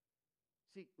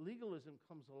 See, legalism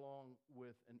comes along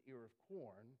with an ear of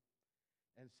corn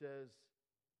and says,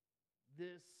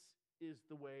 this is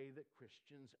the way that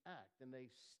Christians act, and they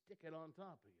stick it on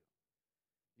top of you.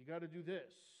 You got to do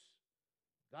this.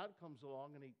 God comes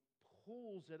along and he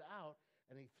pulls it out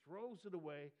and he throws it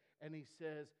away and he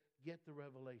says, get the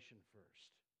revelation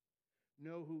first.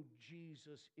 Know who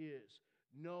Jesus is.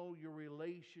 Know your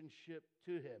relationship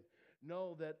to him.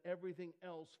 Know that everything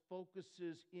else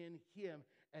focuses in him,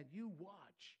 and you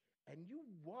watch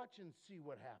and see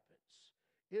what happens.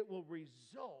 It will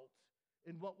result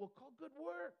in what we'll call good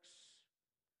works.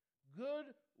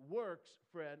 Good works,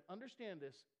 friend, understand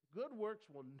this, good works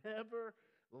will never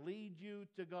lead you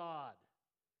to God.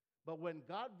 But when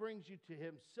God brings you to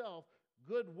himself,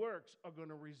 good works are going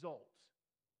to result.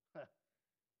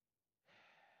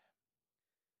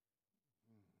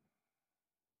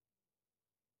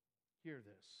 Hear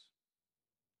this.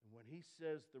 And when he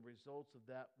says the results of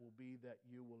that will be that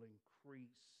you will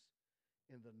increase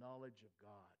in the knowledge of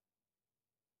God.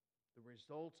 The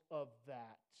results of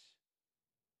that.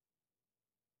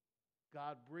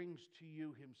 God brings to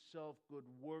you himself good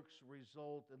works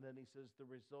result, and then he says the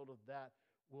result of that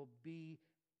will be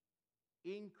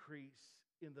increase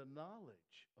in the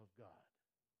knowledge of God.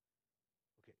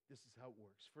 Okay, this is how it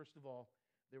works. First of all,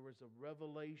 there was a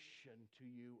revelation to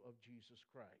you of Jesus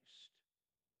Christ.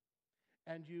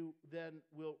 And you then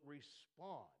will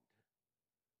respond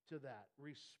to that.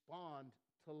 Respond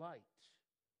to light.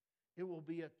 It will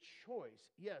be a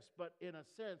choice, yes, but in a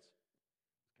sense,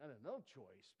 it's kind of no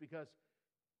choice, because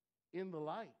in the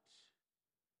light,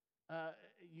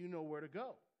 you know where to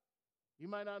go. You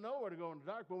might not know where to go in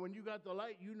the dark, but when you got the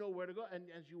light, you know where to go. And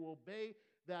as you obey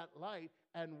that light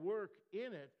and work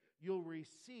in it, you'll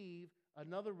receive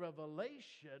another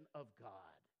revelation of God.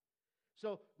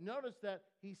 So notice that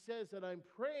he says that I'm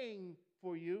praying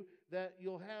for you that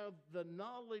you'll have the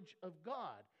knowledge of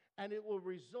God, and it will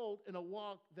result in a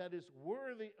walk that is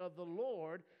worthy of the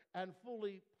Lord and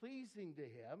fully pleasing to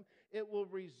him. It will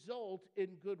result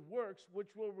in good works,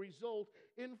 which will result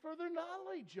in further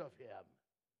knowledge of him.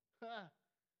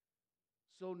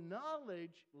 So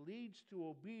knowledge leads to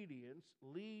obedience,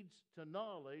 leads to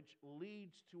knowledge,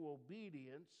 leads to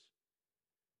obedience.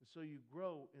 And so you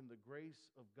grow in the grace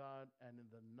of God and in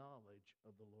the knowledge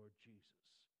of the Lord Jesus.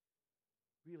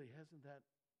 Really, hasn't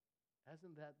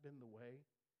that been the way?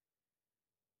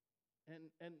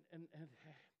 And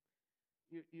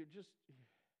you're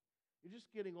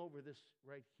just getting over this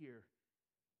right here,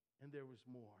 and there was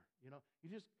more. You know,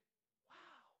 you just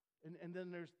wow, and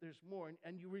then there's more,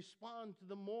 and you respond to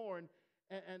the more, and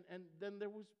then there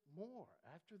was more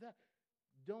after that.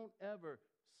 Don't ever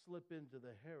slip into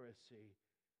the heresy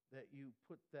that you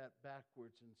put that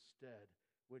backwards instead,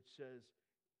 which says,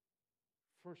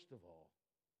 first of all,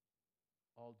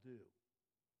 I'll do,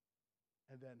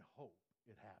 and then hope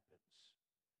it happens.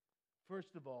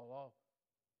 First of all,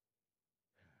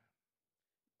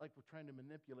 like we're trying to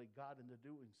manipulate God into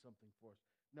doing something for us.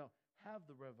 No, have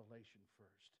the revelation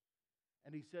first.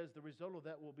 And he says the result of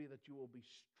that will be that you will be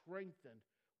strengthened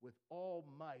with all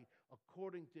might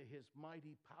according to his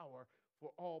mighty power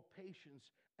for all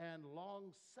patience and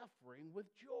long-suffering with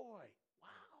joy.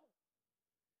 Wow.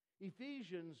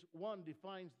 Ephesians 1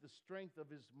 defines the strength of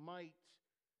his might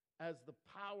as the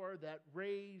power that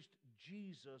raised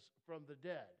Jesus from the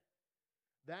dead.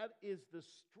 That is the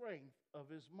strength of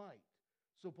his might.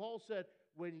 So Paul said,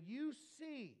 when you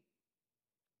see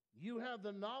you have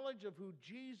the knowledge of who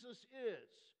Jesus is,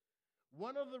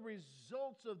 one of the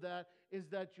results of that is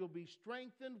that you'll be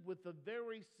strengthened with the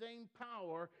very same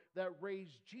power that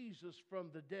raised Jesus from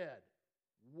the dead.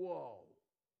 Whoa.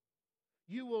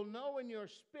 You will know in your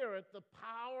spirit the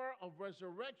power of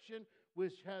resurrection,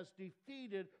 which has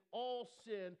defeated all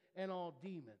sin and all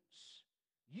demons.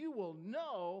 You will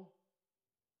know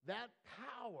that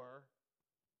power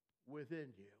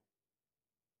within you.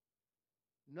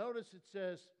 Notice it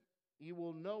says, you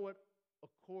will know it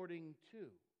according to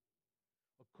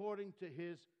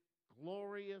his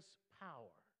glorious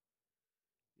power.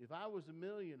 If I was a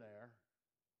millionaire,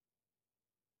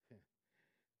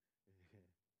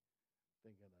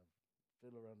 thinking of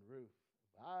Fiddler on the Roof,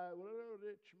 if I were a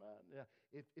rich man, yeah.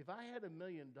 If I had $1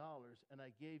 million and I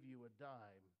gave you a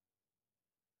dime,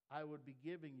 I would be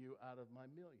giving you out of my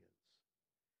millions.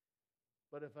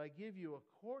 But if I give you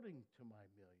according to my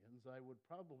millions, I would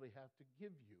probably have to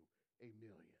give you $1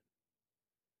 million.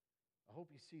 I hope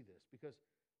you see this, because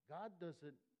God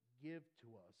doesn't give to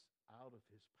us out of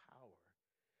his power.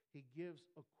 He gives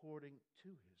according to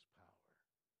his power.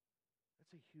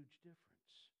 That's a huge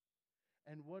difference.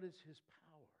 And what is his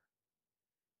power?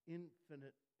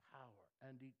 Infinite power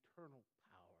and eternal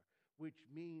power, which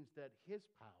means that his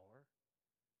power,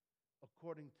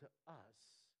 according to us,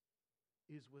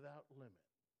 is without limit.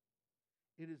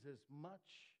 It is as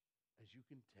much as you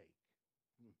can take.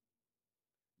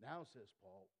 Now, says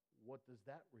Paul, what does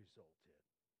that result in?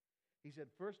 He said,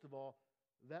 first of all,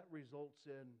 that results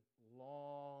in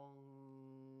long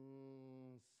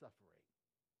suffering.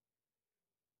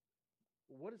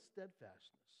 What is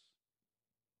steadfastness?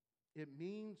 It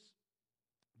means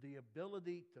the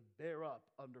ability to bear up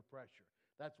under pressure.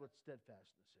 That's what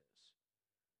steadfastness is.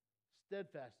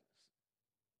 Steadfastness,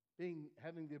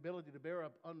 having the ability to bear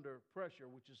up under pressure,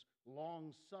 which is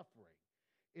long suffering.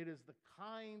 It is the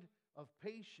kind of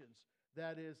patience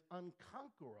that is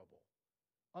unconquerable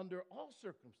under all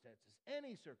circumstances,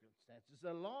 any circumstances.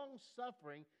 A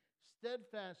long-suffering,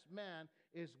 steadfast man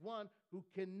is one who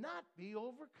cannot be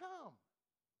overcome.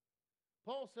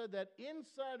 Paul said that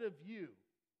inside of you,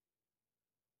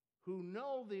 who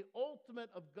know the ultimate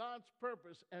of God's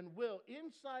purpose and will,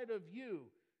 inside of you,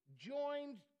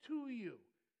 joined to you,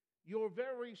 your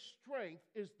very strength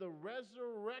is the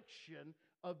resurrection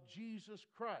of Jesus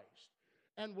Christ.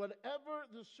 And whatever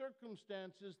the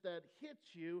circumstances that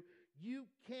hits you, you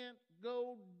can't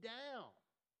go down.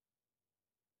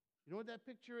 You know what that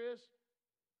picture is?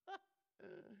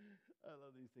 I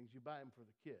love these things. You buy them for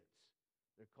the kids.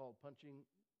 They're called punching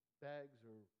bags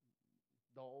or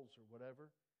dolls or whatever.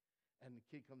 And the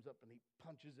kid comes up and he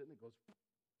punches it and it goes,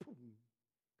 boom,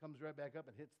 comes right back up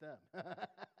and hits them.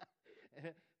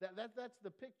 That's the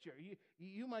picture.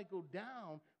 You might go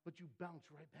down, but you bounce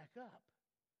right back up.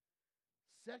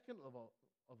 Second of all,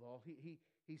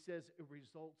 he says it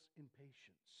results in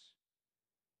patience.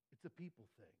 It's a people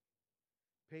thing.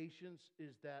 Patience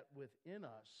is that within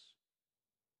us,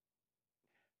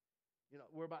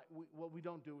 what we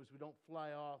don't do is we don't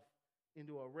fly off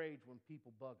into a rage when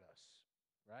people bug us,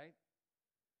 right?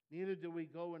 Neither do we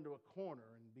go into a corner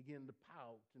and begin to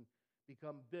pout and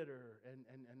become bitter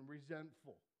and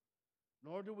resentful.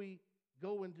 Nor do we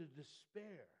go into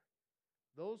despair.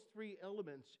 Those three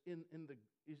elements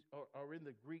are in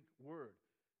the Greek word.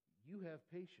 You have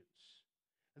patience.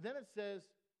 And then it says,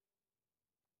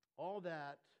 all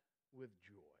that with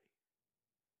joy.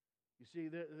 You see,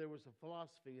 there was a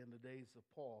philosophy in the days of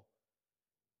Paul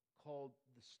called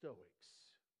the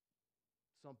Stoics,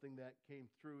 something that came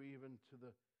through even to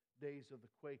the days of the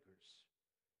Quakers.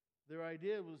 Their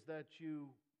idea was that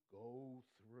you go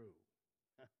through.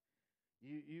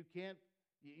 You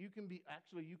can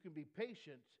be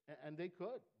patient, and they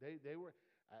could. They were,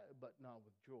 but not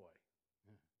with joy.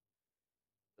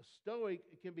 A Stoic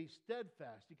can be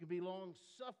steadfast. It can be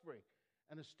long-suffering.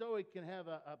 And a Stoic can have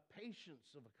a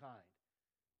patience of a kind.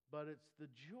 But it's the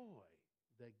joy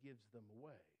that gives them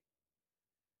away.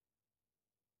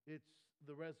 It's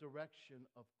the resurrection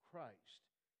of Christ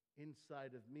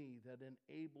inside of me that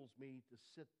enables me to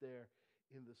sit there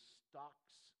in the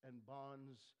stocks and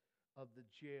bonds of the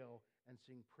jail and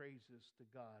sing praises to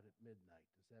God at midnight.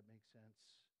 Does that make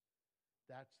sense?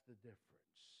 That's the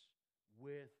difference.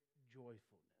 With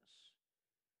joyfulness.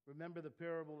 Remember the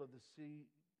parable of the seed,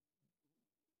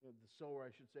 of the sower,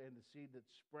 I should say, and the seed that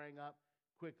sprang up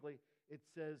quickly. It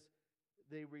says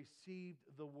they received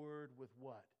the word with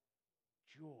what?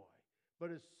 Joy.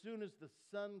 But as soon as the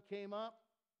sun came up,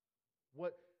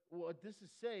 what this is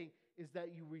saying is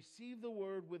that you receive the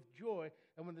word with joy,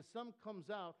 and when the sun comes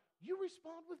out, you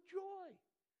respond with joy.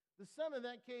 The sun in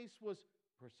that case was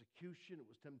persecution, it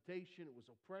was temptation, it was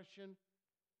oppression.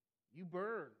 You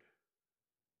burned.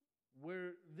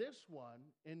 Where this one,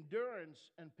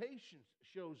 endurance and patience,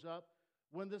 shows up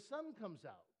when the sun comes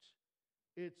out.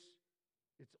 It's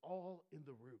all in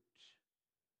the root.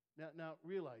 Now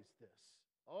realize this.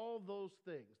 All those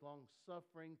things,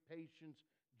 long-suffering, patience,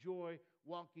 joy,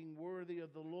 walking worthy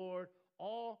of the Lord,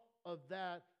 all of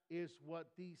that is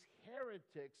what these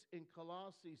heretics in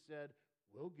Colossae said,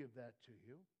 we'll give that to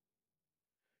you.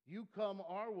 You come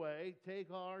our way,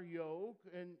 take our yoke,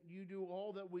 and you do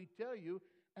all that we tell you,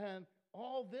 and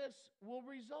all this will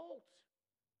result.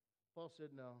 Paul said,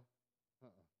 no.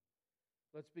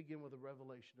 Let's begin with a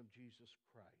revelation of Jesus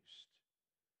Christ.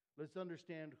 Let's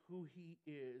understand who he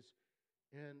is,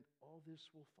 and all this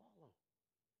will follow.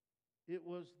 It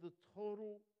was the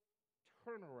total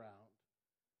turnaround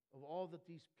of all that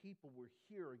these people were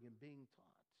hearing and being taught.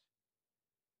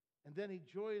 And then he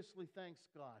joyously thanks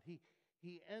God. He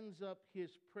ends up his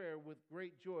prayer with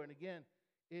great joy. And again,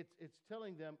 it's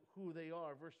telling them who they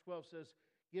are. Verse 12 says,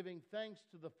 giving thanks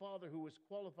to the Father who has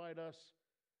qualified us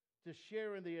to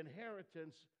share in the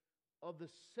inheritance of the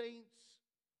saints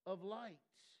of light.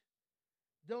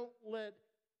 Don't let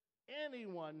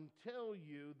anyone tell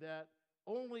you that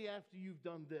only after you've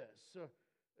done this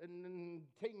and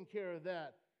taken care of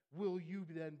that will you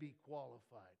then be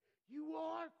qualified. You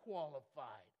are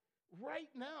qualified right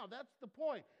now. That's the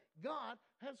point. God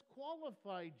has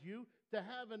qualified you to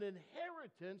have an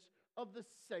inheritance of the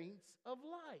saints of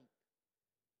light.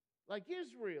 Like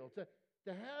Israel, to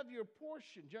have your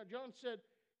portion. John said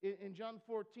in John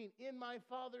 14, in my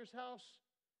Father's house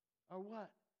are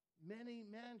what? Many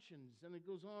mansions. And it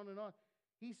goes on and on.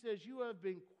 He says you have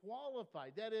been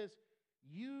qualified. That is,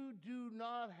 you do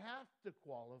not have to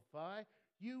qualify.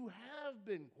 You have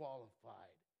been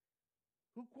qualified.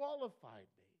 Who qualified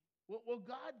me? Well,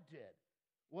 God did.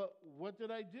 What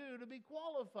did I do to be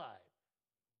qualified?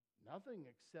 Nothing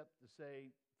except to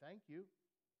say thank you.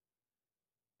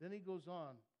 Then he goes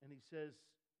on and he says,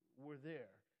 we're there.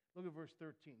 Look at verse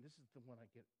 13. This is the one I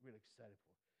get really excited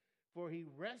for. For he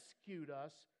rescued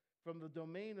us from the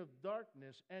domain of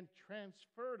darkness and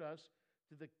transferred us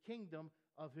to the kingdom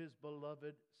of his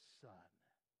beloved Son.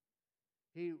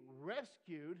 He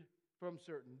rescued from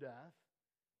certain death.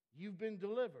 You've been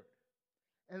delivered.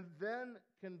 And then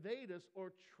conveyed us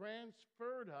or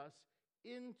transferred us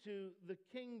into the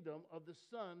kingdom of the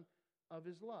Son of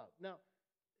his love. Now,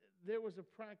 there was a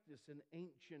practice in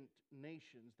ancient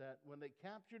nations that when they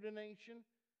captured a nation,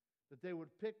 that they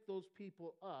would pick those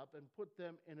people up and put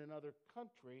them in another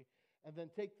country and then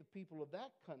take the people of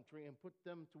that country and put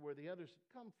them to where the others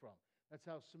had come from. That's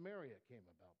how Samaria came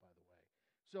about, by the way.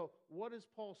 So what is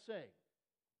Paul saying?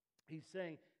 He's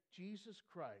saying Jesus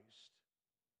Christ,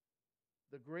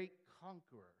 the great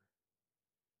conqueror,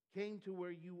 came to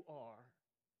where you are,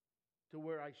 to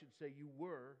where I should say you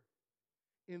were,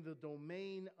 in the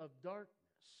domain of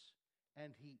darkness,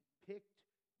 and he picked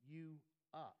you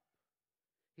up.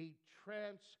 He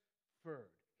transferred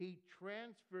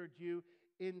you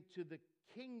into the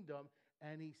kingdom,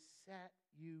 and he sat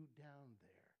you down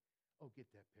there. Oh,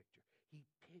 get that picture. He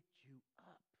picked you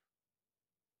up,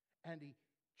 and he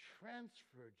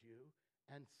transferred you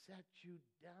and sat you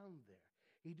down there.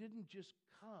 He didn't just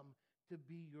come to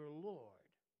be your Lord.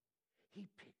 He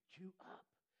picked you up.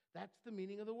 That's the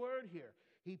meaning of the word here.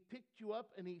 He picked you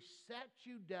up and he sat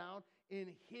you down in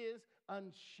his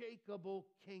unshakable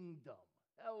kingdom.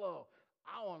 Hello.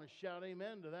 I want to shout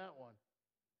amen to that one.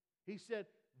 He said,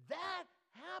 that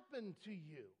happened to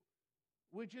you,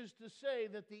 which is to say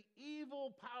that the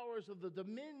evil powers of the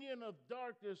dominion of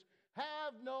darkness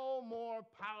have no more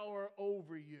power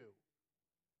over you.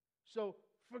 So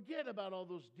forget about all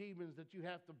those demons that you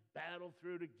have to battle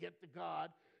through to get to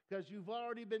God, because you've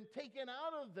already been taken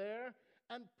out of there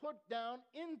and put down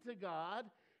into God.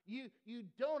 You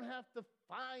don't have to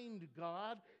find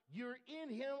God. You're in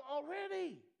him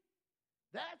already.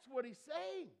 That's what he's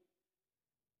saying.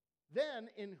 Then,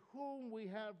 in whom we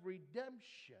have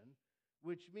redemption,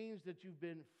 which means that you've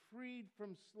been freed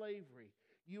from slavery.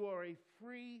 You are a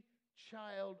free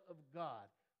child of God.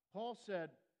 Paul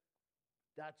said,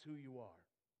 that's who you are.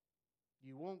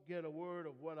 You won't get a word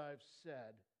of what I've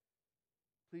said.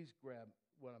 Please grab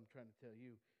what I'm trying to tell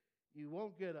you. You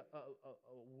won't get a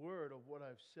word of what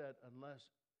I've said unless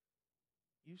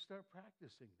you start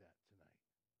practicing that tonight.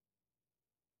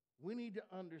 We need to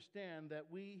understand that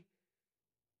we,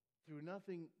 through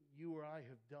nothing you or I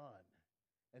have done,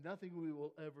 and nothing we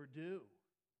will ever do,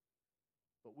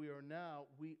 but we are now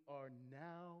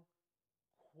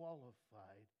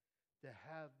qualified to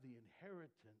have the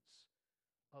inheritance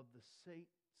of the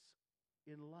saints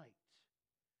in light.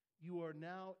 You are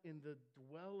now in the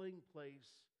dwelling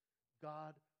place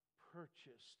God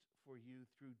purchased for you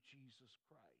through Jesus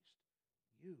Christ.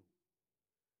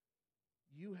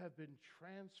 You have been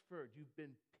transferred. You've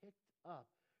been picked up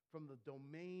from the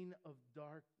domain of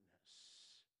darkness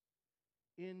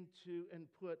into and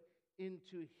put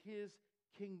into his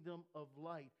kingdom of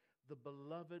light, the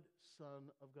beloved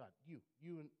Son of God. You,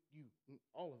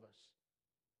 all of us.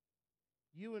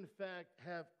 You, in fact,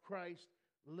 have Christ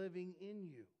living in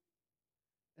you.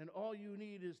 And all you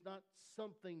need is not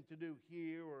something to do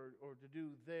here or to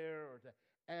do there or to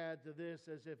add to this,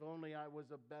 as if only I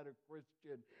was a better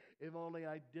Christian, if only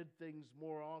I did things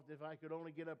more often, if I could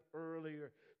only get up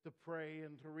earlier to pray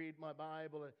and to read my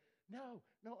Bible. No,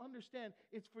 understand,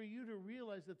 it's for you to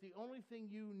realize that the only thing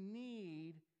you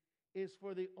need is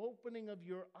for the opening of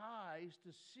your eyes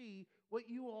to see what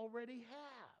you already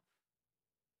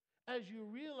have. As you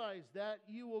realize that,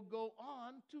 you will go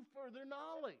on to further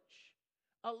knowledge.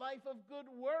 A life of good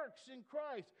works in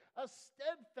Christ, a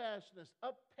steadfastness,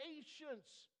 a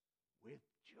patience with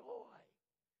joy.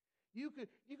 You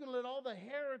can let all the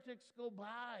heretics go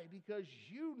by because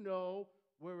you know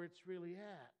where it's really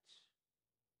at.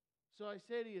 So I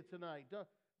say to you tonight,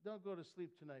 don't go to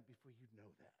sleep tonight before you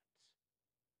know that.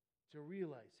 To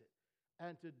realize it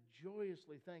and to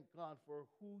joyously thank God for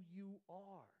who you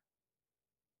are.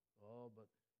 Oh, but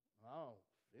I don't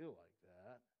feel like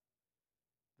that.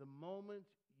 The moment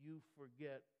you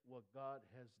forget what God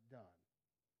has done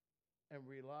and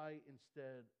rely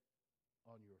instead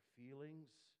on your feelings,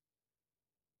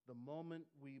 the moment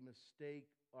we mistake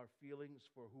our feelings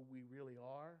for who we really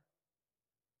are,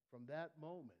 from that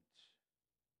moment,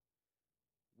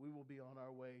 we will be on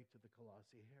our way to the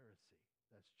Colossae heresy.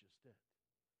 That's just it.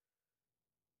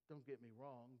 Don't get me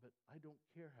wrong, but I don't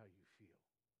care how you feel,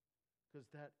 because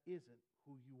that isn't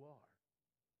who you are.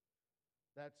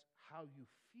 That's how you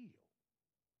feel.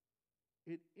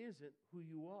 It isn't who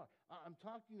you are. I'm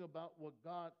talking about what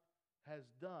God has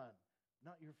done,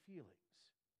 not your feelings.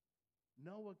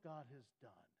 Know what God has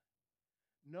done.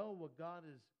 Know what God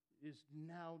is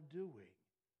now doing.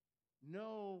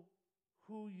 Know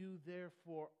who you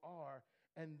therefore are,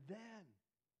 and then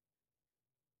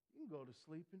you can go to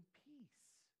sleep in peace,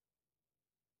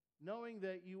 knowing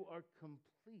that you are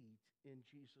complete in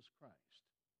Jesus Christ.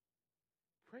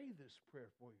 Pray this prayer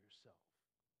for yourself.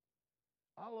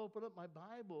 I'll open up my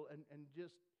Bible and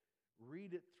just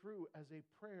read it through as a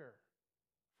prayer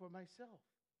for myself.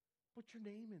 Put your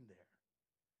name in there.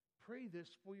 Pray this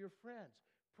for your friends.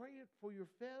 Pray it for your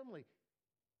family,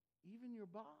 even your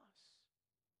boss.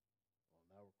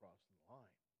 Well, now we're crossing the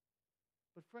line.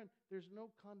 But friend, there's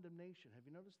no condemnation. Have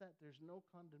you noticed that? There's no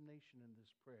condemnation in this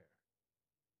prayer.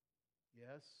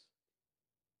 Yes,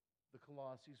 the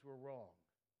Colossians were wrong,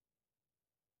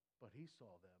 but he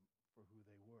saw them for who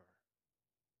they were.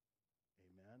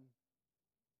 Amen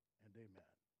and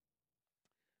amen.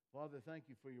 Father,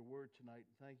 thank you for your word tonight,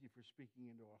 and thank you for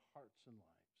speaking into our hearts and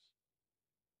lives.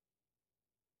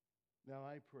 Now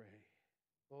I pray,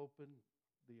 open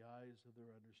the eyes of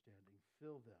their understanding.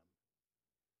 Fill them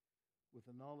with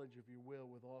the knowledge of your will,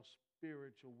 with all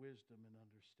spiritual wisdom and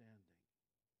understanding.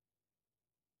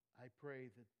 I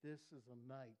pray that this is a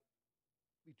night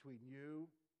between you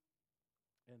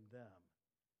and them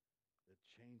that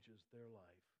changes their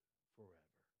life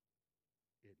forever.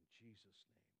 In Jesus'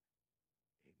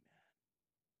 name, amen.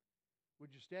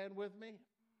 Would you stand with me?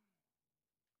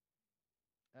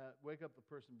 Wake up the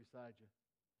person beside you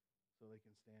so they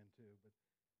can stand too. But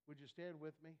would you stand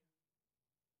with me?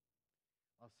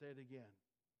 I'll say it again.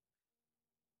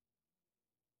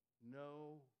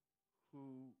 Know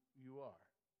who you are.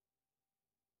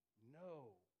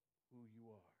 Know who you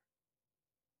are.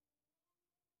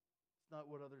 It's not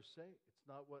what others say. It's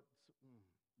not what...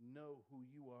 Know who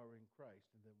you are in Christ,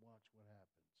 and then watch what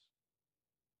happens.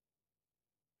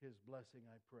 His blessing,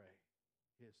 I pray.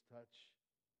 His touch.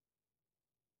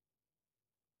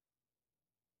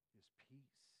 His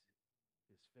peace.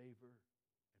 His favor,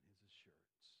 and his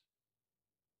assurance.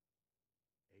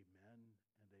 Amen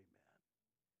and amen.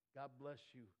 God bless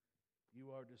you.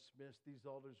 You are dismissed. These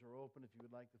altars are open. If you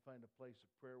would like to find a place of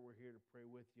prayer, we're here to pray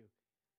with you.